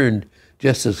returned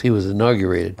just as he was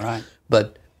inaugurated. Right.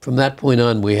 But from that point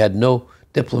on, we had no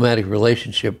diplomatic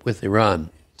relationship with Iran.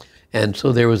 And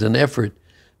so there was an effort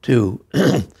to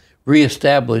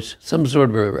reestablish some sort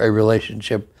of a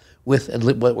relationship with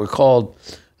what were called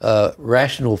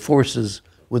rational forces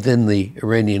within the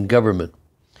Iranian government.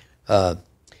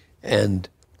 And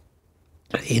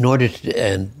in order to,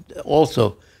 and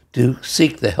also to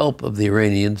seek the help of the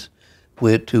Iranians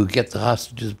to get the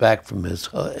hostages back from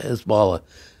Hezbollah,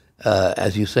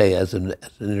 as you say, as an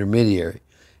intermediary.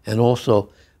 And also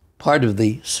part of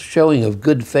the showing of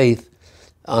good faith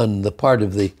on the part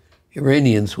of the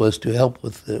Iranians was to help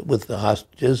with the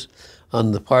hostages,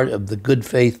 on the part of the good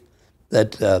faith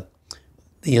that the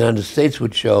United States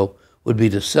would show would be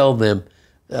to sell them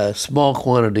small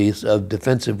quantities of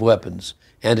defensive weapons,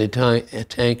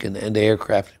 anti-tank and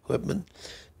aircraft equipment,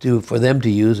 for them to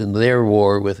use in their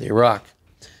war with Iraq,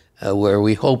 where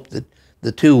we hoped that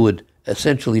the two would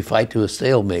essentially fight to a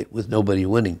stalemate with nobody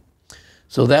winning.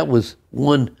 So that was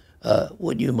one,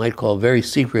 what you might call very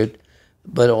secret,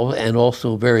 and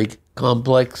also very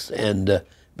complex and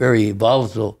very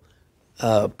volatile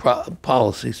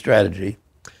policy strategy.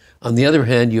 On the other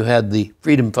hand, you had the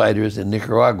freedom fighters in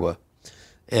Nicaragua,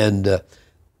 and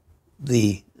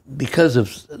because of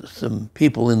some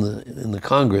people in the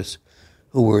Congress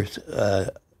who were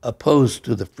opposed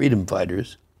to the freedom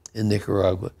fighters in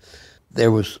Nicaragua,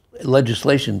 there was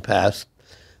legislation passed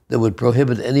that would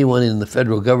prohibit anyone in the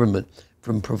federal government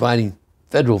from providing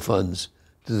federal funds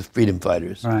to the freedom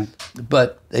fighters. Right.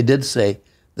 But they did say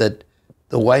that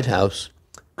the White House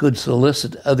could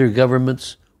solicit other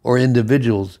governments or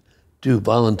individuals to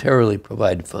voluntarily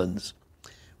provide funds.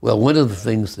 Well, one of the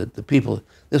things that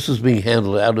this was being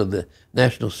handled out of the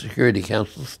National Security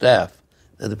Council staff,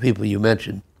 the people you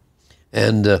mentioned.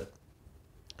 And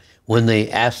when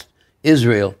they asked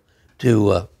Israel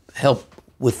to help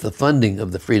with the funding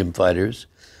of the freedom fighters,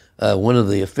 one of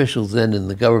the officials then in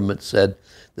the government said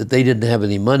that they didn't have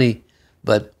any money,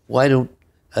 but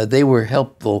they were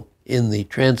helpful in the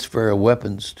transfer of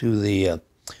weapons to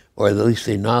or at least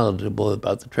they're knowledgeable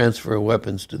about the transfer of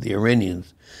weapons to the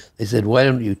Iranians. They said, why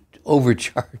don't you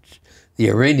overcharge the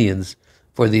Iranians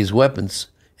for these weapons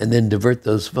and then divert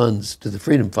those funds to the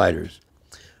freedom fighters?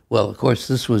 Well, of course,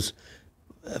 this was,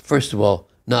 first of all,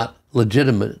 not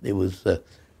legitimate. It was,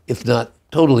 if not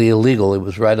totally illegal, it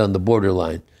was right on the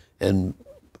borderline and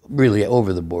really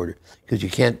over the border, because you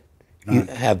can't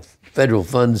have federal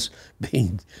funds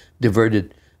being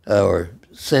diverted or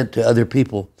sent to other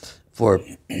people for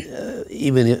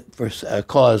even for a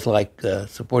cause like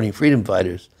supporting freedom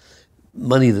fighters.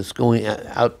 Money that's going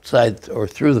outside or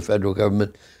through the federal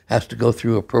government has to go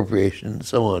through appropriation and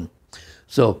so on.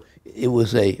 So it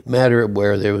was a matter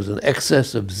where there was an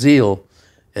excess of zeal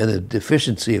and a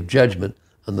deficiency of judgment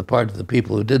on the part of the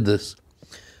people who did this.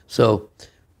 So,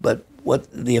 but what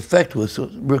the effect was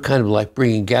kind of like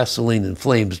bringing gasoline and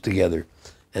flames together.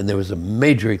 And there was a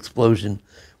major explosion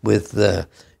with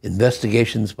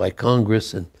investigations by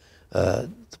Congress and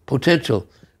potential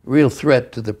real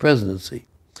threat to the presidency.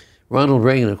 Ronald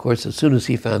Reagan, of course, as soon as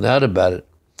he found out about it,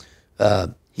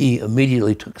 he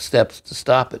immediately took steps to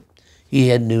stop it.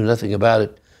 He knew nothing about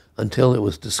it until it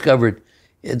was discovered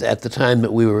at the time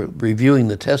that we were reviewing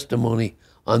the testimony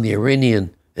on the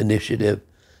Iranian initiative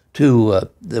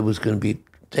that was going to be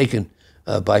taken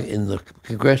in the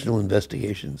congressional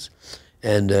investigations.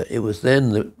 And it was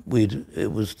then that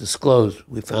it was disclosed.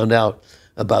 We found out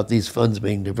about these funds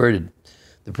being diverted.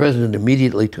 The president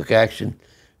immediately took action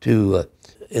to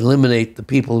eliminate the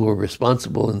people who were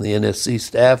responsible in the NSC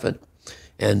staff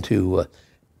and to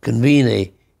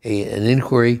convene an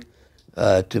inquiry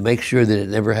to make sure that it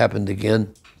never happened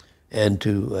again, and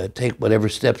to take whatever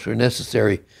steps were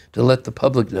necessary to let the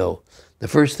public know. The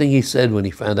first thing he said when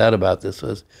he found out about this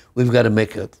was, we've got to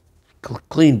make a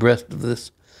clean breast of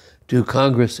this to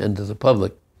Congress and to the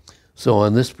public. So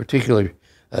on this particular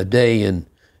day in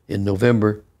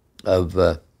November of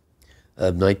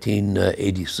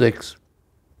 1986,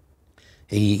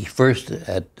 he first,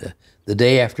 at the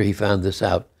day after he found this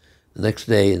out, the next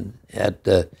day,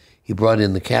 he brought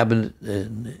in the cabinet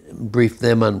and briefed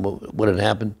them on what had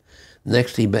happened.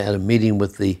 Next, he had a meeting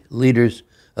with the leaders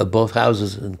of both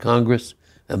houses in Congress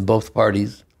and both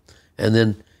parties, and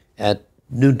then at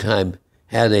noontime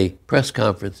had a press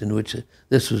conference in which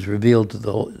this was revealed to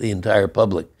the entire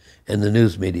public and the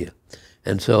news media.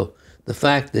 And so the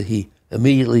fact that he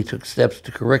immediately took steps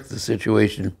to correct the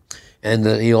situation, and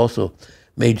that he also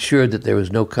made sure that there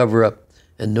was no cover-up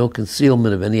and no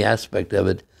concealment of any aspect of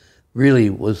it, really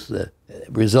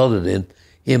resulted in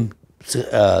him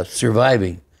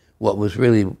surviving what was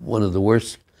really one of the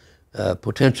worst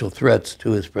potential threats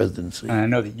to his presidency. And I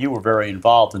know that you were very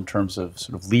involved in terms of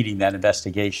sort of leading that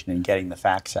investigation and getting the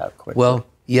facts out quickly. Well,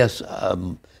 yes.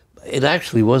 It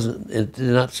actually wasn't, it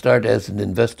did not start as an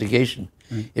investigation.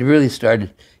 Mm-hmm. It really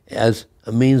started as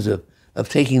a means of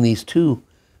taking these two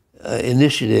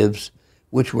initiatives,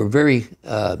 which were very,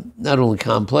 not only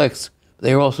complex,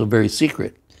 they were also very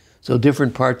secret. So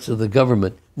different parts of the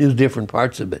government knew different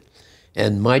parts of it.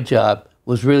 And my job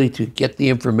was really to get the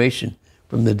information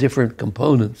from the different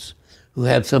components who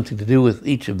had something to do with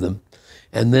each of them,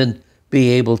 and then be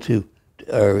able to,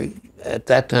 or at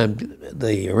that time,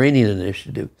 the Iranian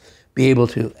initiative, be able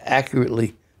to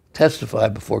accurately testify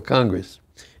before Congress.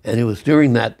 And it was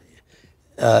during that,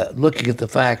 looking at the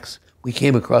facts, we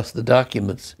came across the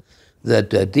documents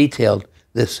that detailed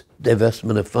this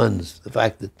divestment of funds, the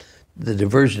fact that the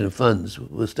diversion of funds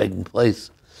was taking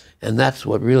place. And that's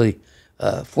what really,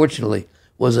 fortunately,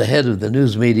 was ahead of the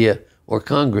news media or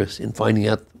Congress in finding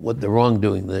out what the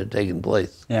wrongdoing that had taken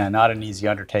place. Yeah, not an easy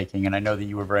undertaking, and I know that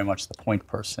you were very much the point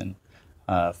person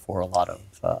for a lot of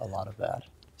that.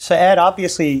 So Ed,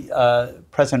 obviously,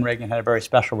 President Reagan had a very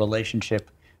special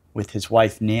relationship with his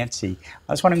wife, Nancy.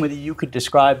 I was wondering whether you could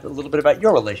describe a little bit about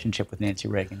your relationship with Nancy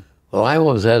Reagan. Well, I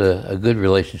always had a good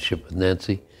relationship with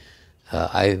Nancy.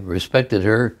 I respected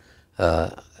her,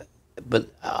 but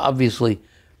obviously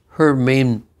her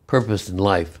main purpose in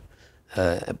life,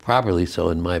 properly so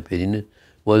in my opinion,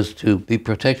 was to be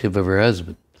protective of her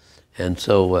husband. And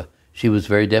so she was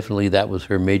very definitely, that was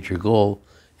her major goal,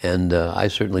 and I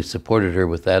certainly supported her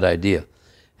with that idea.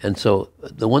 And so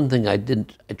the one thing I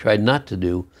tried not to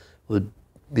do would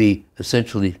be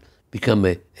essentially become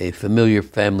a familiar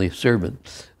family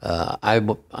servant.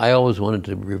 I always wanted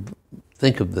to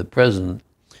think of the president,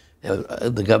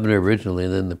 the governor originally,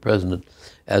 and then the president,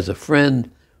 as a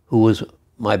friend who was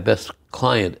my best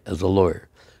client as a lawyer.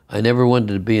 I never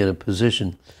wanted to be in a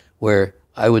position where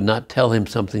I would not tell him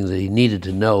something that he needed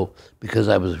to know because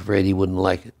I was afraid he wouldn't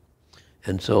like it.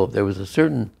 And so there was a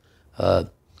certain,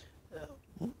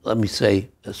 let me say,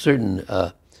 a certain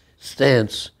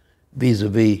stance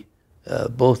vis-a-vis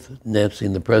both Nancy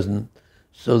and the president,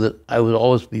 so that I would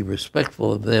always be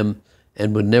respectful of them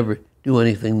and would never do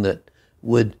anything that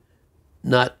would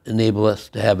not enable us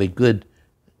to have a good,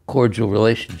 cordial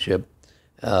relationship,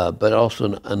 but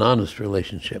also an honest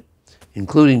relationship,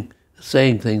 including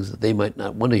saying things that they might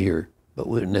not want to hear, but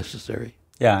were necessary.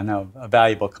 Yeah, I know, a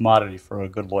valuable commodity for a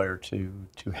good lawyer to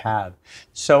have.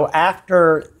 So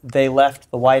after they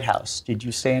left the White House, did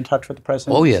you stay in touch with the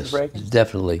president? Oh, yes,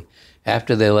 definitely.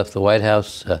 After they left the White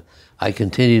House, I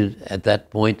continued at that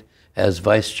point as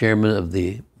vice chairman of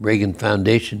the Reagan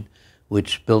Foundation,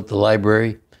 which built the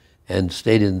library, and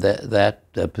stayed in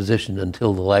that position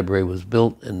until the library was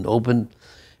built and opened.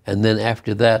 And then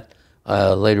after that,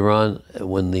 later on,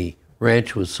 when the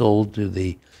ranch was sold to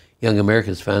the Young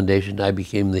Americans Foundation, I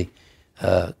became the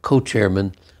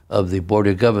co-chairman of the Board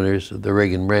of Governors of the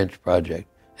Reagan Ranch Project,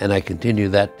 and I continue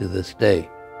that to this day.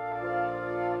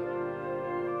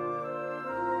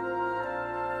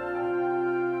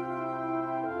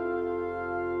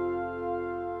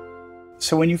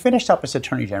 So when you finished up as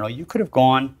Attorney General, you could have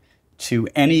gone to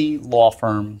any law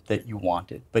firm that you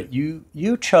wanted, but you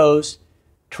chose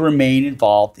to remain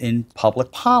involved in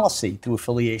public policy through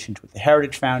affiliations with the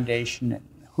Heritage Foundation and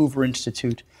Hoover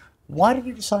Institute. Why did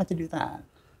you decide to do that?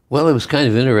 Well, it was kind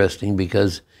of interesting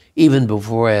because even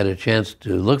before I had a chance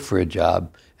to look for a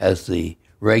job, as the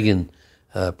Reagan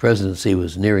presidency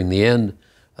was nearing the end,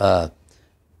 the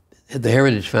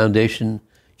Heritage Foundation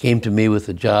came to me with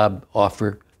a job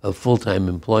offer of full-time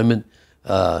employment,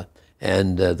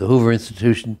 and the Hoover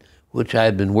Institution, which I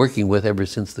had been working with ever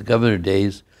since the governor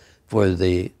days, because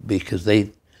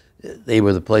they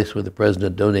were the place where the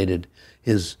president donated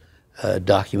his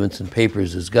documents and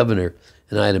papers as governor,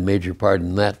 and I had a major part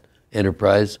in that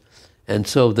enterprise. And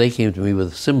so they came to me with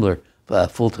a similar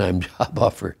full-time job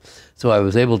offer. So I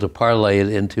was able to parlay it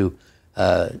into,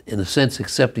 in a sense,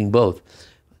 accepting both.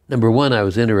 Number one, I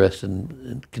was interested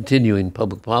in continuing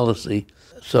public policy,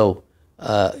 so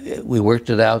we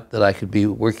worked it out that I could be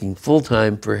working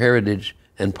full-time for Heritage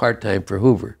and part-time for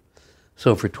Hoover.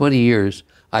 So for 20 years,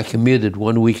 I commuted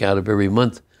 1 week out of every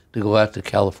month to go out to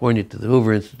California to the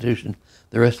Hoover Institution.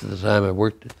 The rest of the time I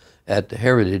worked at the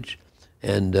Heritage,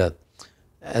 and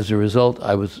as a result,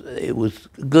 it was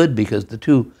good because the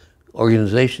two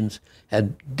organizations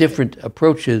had different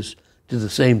approaches to the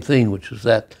same thing, which was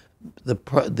that the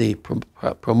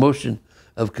promotion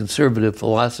of conservative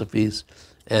philosophies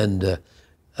and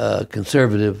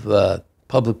conservative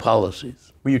public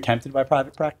policies. Were you tempted by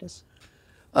private practice?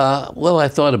 Well, I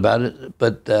thought about it,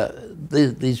 but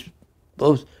these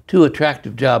both two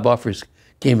attractive job offers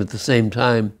came at the same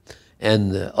time,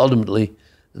 and ultimately,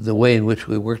 the way in which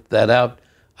we worked that out,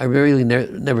 I really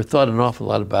never thought an awful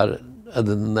lot about it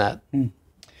other than that.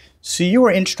 So you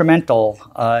were instrumental,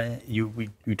 you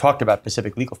talked about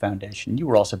Pacific Legal Foundation. You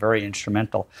were also very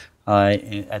instrumental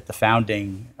at the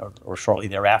founding or shortly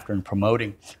thereafter in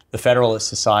promoting the Federalist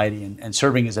Society and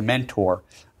serving as a mentor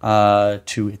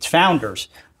to its founders.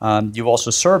 You've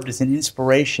also served as an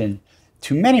inspiration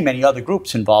to many, many other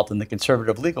groups involved in the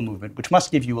conservative legal movement, which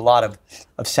must give you a lot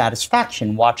of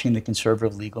satisfaction watching the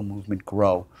conservative legal movement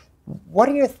grow. What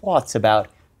are your thoughts about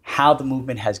how the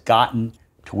movement has gotten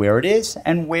to where it is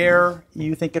and where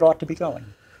you think it ought to be going?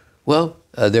 Well,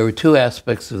 there were two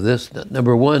aspects of this.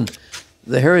 Number one,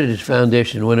 the Heritage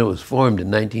Foundation, when it was formed in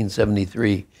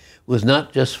 1973, was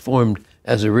not just formed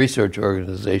as a research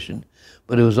organization,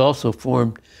 but it was also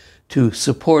formed to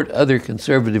support other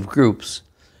conservative groups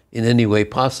in any way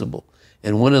possible.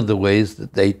 And one of the ways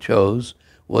that they chose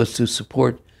was to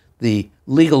support the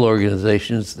legal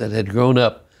organizations that had grown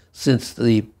up since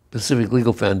the Pacific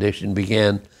Legal Foundation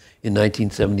began in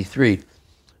 1973.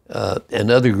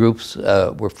 And other groups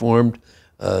were formed.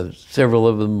 Several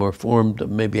of them were formed,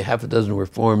 maybe half a dozen were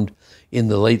formed in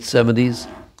the late 70s,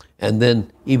 and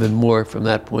then even more from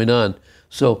that point on.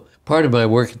 So part of my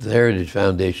work at the Heritage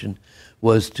Foundation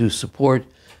was to support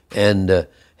and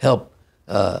help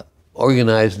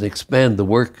organize and expand the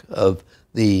work of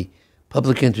the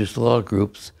public interest law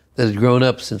groups that had grown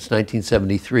up since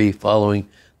 1973 following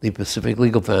the Pacific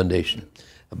Legal Foundation.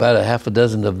 About a half a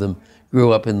dozen of them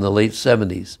grew up in the late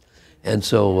 70s. And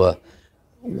so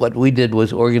what we did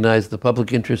was organize the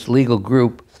public interest legal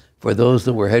group for those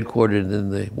that were headquartered in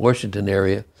the Washington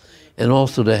area, and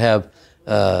also to have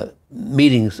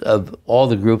meetings of all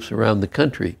the groups around the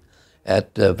country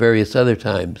at various other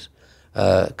times,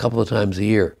 a couple of times a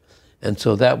year. And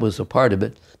so that was a part of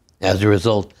it. As a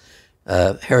result,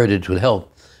 Heritage would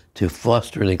help to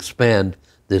foster and expand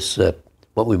this,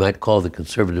 what we might call the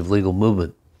conservative legal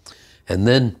movement. And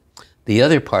then the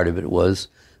other part of it was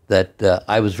that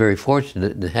I was very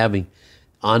fortunate in having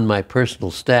on my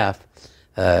personal staff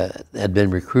had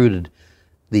been recruited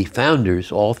the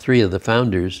founders, all three of the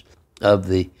founders of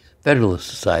the Federalist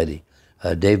Society,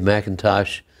 Dave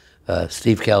McIntosh,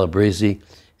 Steve Calabrese,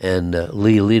 and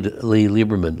Lee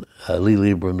Lieberman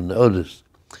Otis.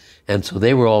 And so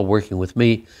they were all working with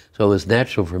me, so it was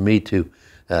natural for me to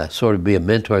sort of be a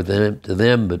mentor to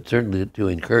them, but certainly to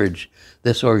encourage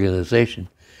this organization,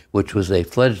 which was a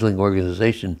fledgling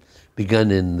organization begun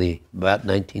in about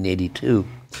 1982,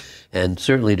 and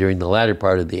certainly during the latter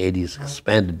part of the 80s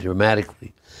expanded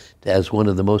dramatically as one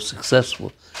of the most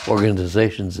successful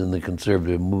organizations in the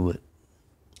conservative movement.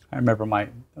 I remember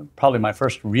probably my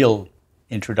first real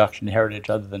introduction to Heritage,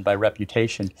 other than by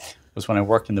reputation, was when I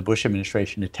worked in the Bush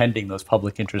administration attending those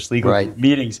public interest legal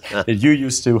meetings that you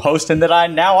used to host and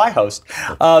that now I host.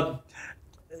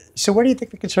 So where do you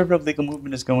think the conservative legal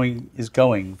movement is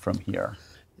going from here?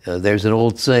 There's an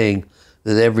old saying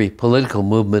that every political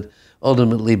movement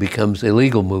ultimately becomes a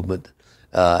legal movement,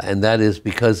 and that is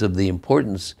because of the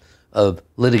importance of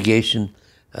litigation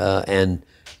and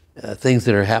things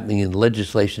that are happening in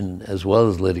legislation as well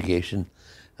as litigation,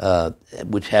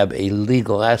 which have a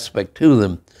legal aspect to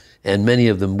them, and many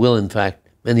of them will, in fact,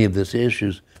 many of these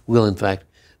issues will, in fact,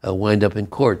 wind up in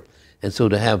court. And so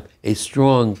to have a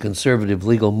strong conservative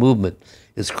legal movement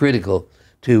is critical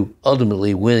to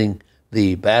ultimately winning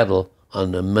the battle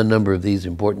on a number of these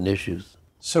important issues.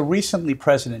 So recently,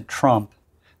 President Trump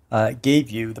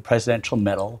gave you the Presidential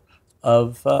Medal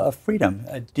of Freedom.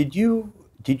 Did you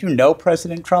know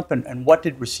President Trump, and what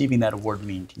did receiving that award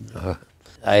mean to you?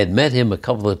 I had met him a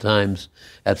couple of times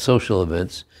at social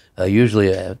events,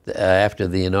 usually after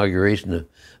the inauguration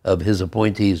of his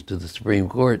appointees to the Supreme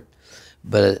Court,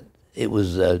 but it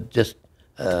was just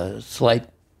a slight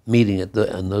meeting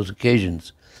on those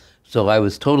occasions. So I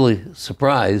was totally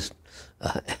surprised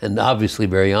and obviously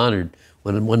very honored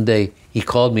when one day he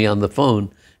called me on the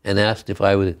phone and asked if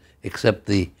I would accept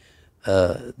the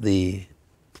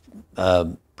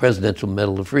Presidential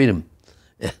Medal of Freedom.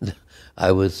 And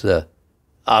I was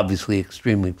obviously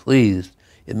extremely pleased.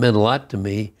 It meant a lot to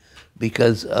me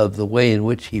because of the way in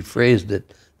which he phrased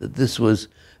it, that this was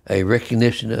a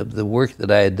recognition of the work that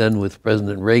I had done with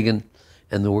President Reagan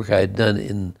and the work I had done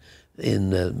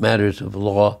in matters of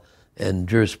law and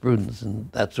jurisprudence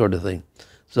and that sort of thing.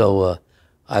 So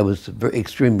I was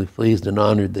extremely pleased and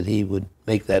honored that he would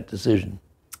make that decision.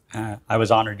 I was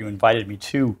honored you invited me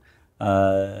to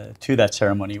that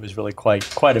ceremony. It was really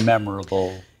quite a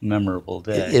memorable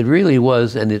day. It really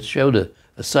was, and it showed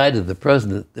a side of the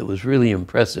president that was really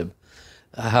impressive.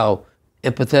 How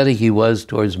empathetic he was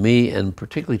towards me and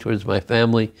particularly towards my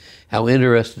family, how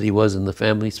interested he was in the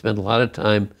family, spent a lot of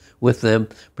time with them,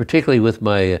 particularly with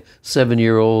my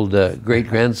 7-year-old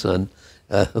great-grandson,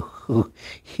 who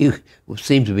he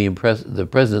seemed to be impressed, the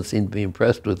president seemed to be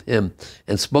impressed with him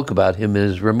and spoke about him in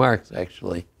his remarks,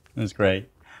 actually. It was great.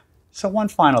 So one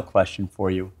final question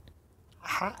for you.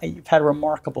 You've had a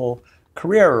remarkable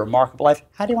career, a remarkable life.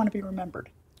 How do you want to be remembered?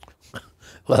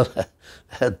 Well,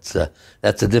 that's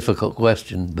a difficult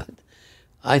question, but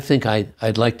I think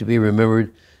I'd like to be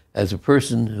remembered as a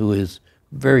person who is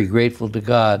very grateful to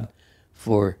God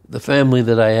for the family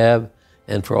that I have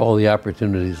and for all the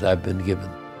opportunities I've been given.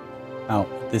 Now,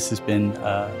 this has been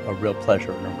a real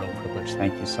pleasure and a real privilege.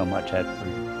 Thank you so much, Ed,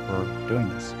 for doing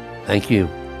this. Thank you.